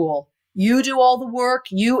a tool. You do all the work.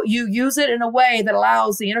 You use it in a way that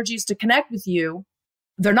allows the energies to connect with you.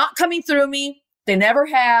 They're not coming through me. They never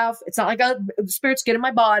have. It's not like spirits get in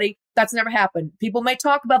my body. That's never happened. People may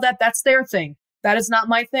talk about that. That's their thing. That is not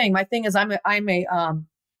my thing. My thing is I'm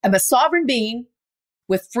a sovereign being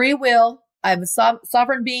with free will. I'm a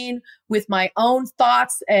sovereign being with my own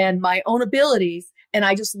thoughts and my own abilities. And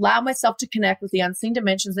I just allow myself to connect with the unseen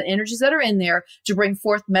dimensions and energies that are in there to bring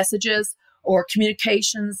forth messages or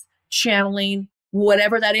communications, channeling,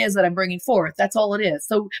 whatever that is that I'm bringing forth. That's all it is.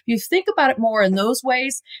 So if you think about it more in those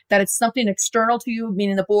ways, that it's something external to you,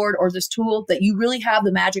 meaning the board or this tool, that you really have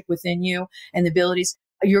the magic within you and the abilities,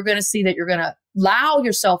 you're going to see that you're going to allow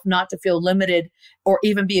yourself not to feel limited or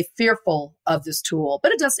even be fearful of this tool.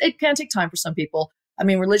 But it can take time for some people. I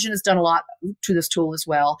mean, religion has done a lot to this tool as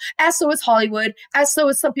well, as so is Hollywood, as so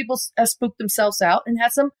is some people spooked themselves out and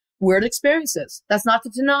had some weird experiences. That's not to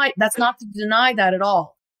deny that at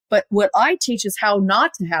all. But what I teach is how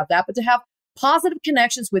not to have that, but to have positive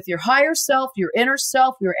connections with your higher self, your inner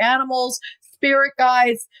self, your animals, spirit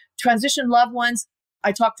guides, transition loved ones.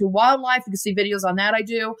 I talk to wildlife. You can see videos on that I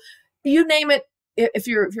do. You name it. If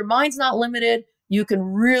your mind's not limited, you can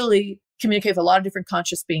really communicate with a lot of different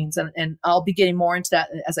conscious beings. And I'll be getting more into that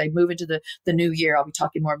as I move into the new year. I'll be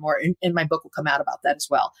talking more and more, and my book will come out about that as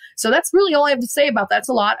well. So that's really all I have to say about that. It's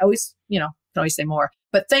a lot. I always, can always say more.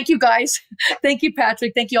 But thank you guys. Thank you,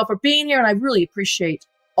 Patrick. Thank you all for being here. And I really appreciate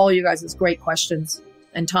all you guys' great questions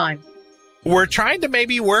and time. We're trying to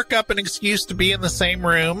maybe work up an excuse to be in the same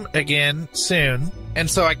room again soon. And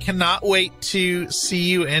so I cannot wait to see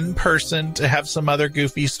you in person to have some other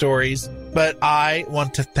goofy stories. But I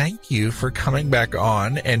want to thank you for coming back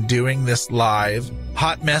on and doing this live.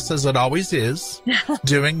 Hot mess as it always is.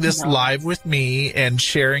 Doing this live with me and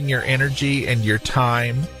sharing your energy and your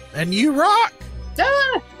time. And you rock.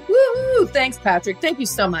 Woo-hoo. Thanks, Patrick. Thank you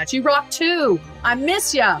so much. You rock too. I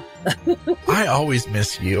miss ya. I always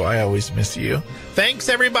miss you. I always miss you. Thanks,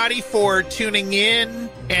 everybody, for tuning in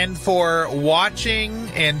and for watching.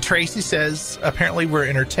 And Tracy says, apparently we're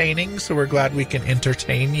entertaining, so we're glad we can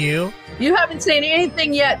entertain you. You haven't seen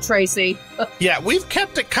anything yet, Tracy. Yeah, we've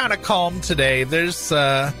kept it kind of calm today. There's,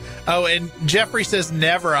 and Jeffrey says,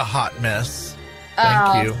 never a hot mess.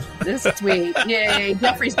 Thank you. This is sweet. Yay.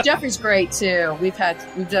 Jeffrey's great, too. We've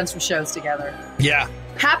done some shows together. Yeah.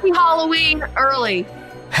 Happy Halloween early.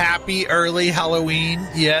 Happy early Halloween.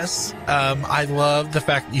 Yes. I love the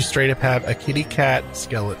fact that you straight up have a kitty cat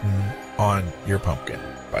skeleton on your pumpkin,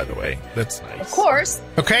 by the way. That's nice. Of course.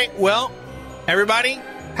 Okay. Well, everybody,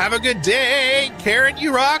 have a good day. Karen,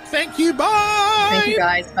 you rock. Thank you. Bye. Thank you,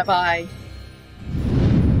 guys. Bye-bye.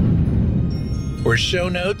 For show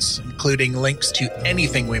notes, including links to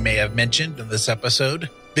anything we may have mentioned in this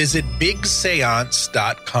episode, visit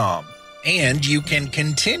bigseance.com. And you can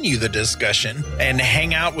continue the discussion and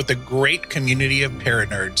hang out with a great community of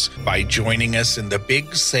paranerds by joining us in the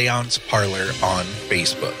Big Seance Parlor on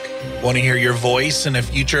Facebook. Want to hear your voice in a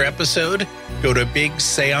future episode? Go to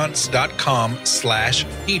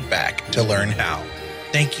bigseance.com/feedback to learn how.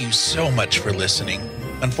 Thank you so much for listening.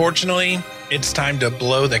 Unfortunately, it's time to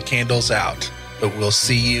blow the candles out, but we'll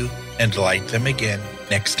see you and light them again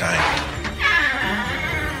next time.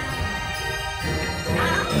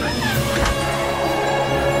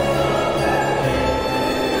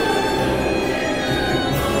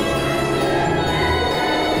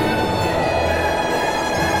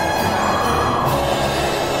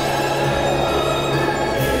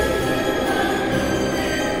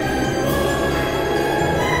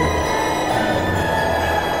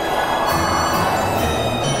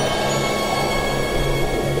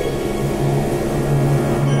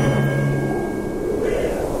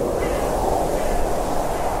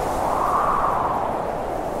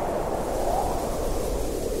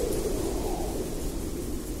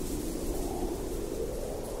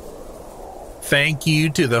 Thank you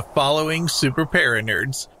to the following super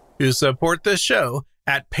paranerds who support the show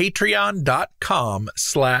at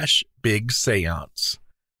patreon.com/bigseance.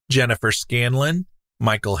 Jennifer Scanlon,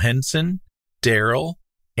 Michael Henson, Daryl,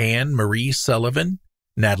 Anne Marie Sullivan,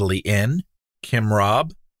 Natalie N., Kim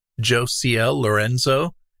Robb, Josiel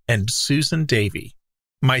Lorenzo, and Susan Davey.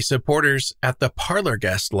 My supporters at the parlor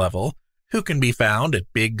guest level, who can be found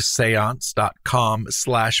at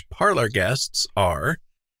bigseance.com/parlorguests, are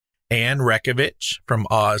Anne Rekovich from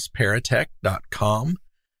OzParatech.com,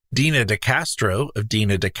 Dina DeCastro of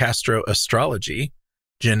Dina DeCastro Astrology,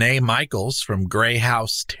 Janae Michaels from Grey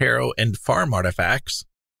House Tarot and Farm Artifacts,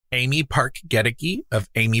 Amy Park Gedicke of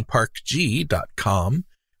AmyParkG.com,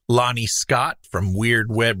 Lonnie Scott from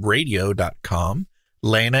WeirdWebRadio.com,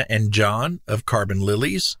 Lana and John of Carbon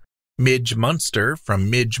Lilies, Midge Munster from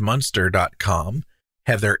MidgeMunster.com,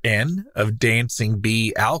 Heather N. of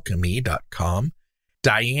DancingBeeAlchemy.com,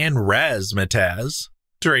 Diane Razmataz,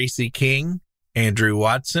 Tracy King, Andrew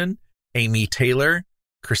Watson, Amy Taylor,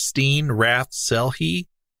 Christine Rath Selhe,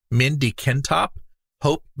 Mindy Kentop,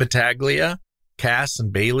 Hope Battaglia, Cass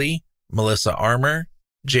and Bailey, Melissa Armour,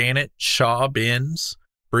 Janet Shaw Binns,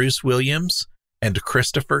 Bruce Williams, and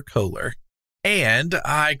Christopher Kohler. And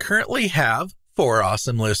I currently have 4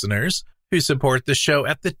 awesome listeners who support the show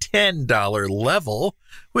at the $10 level,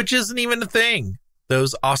 which isn't even a thing.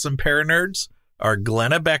 Those awesome paranerds are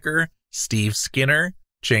Glenna Becker, Steve Skinner,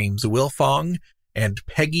 James Wilfong, and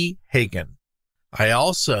Peggy Hagen. I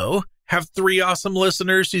also have 3 awesome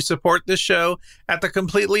listeners who support the show at the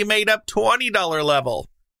completely made-up $20 level.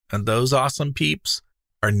 And those awesome peeps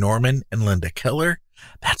are Norman and Linda Keller,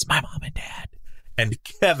 that's my mom and dad, and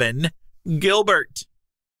Kevin Gilbert.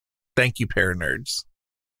 Thank you, paranerds.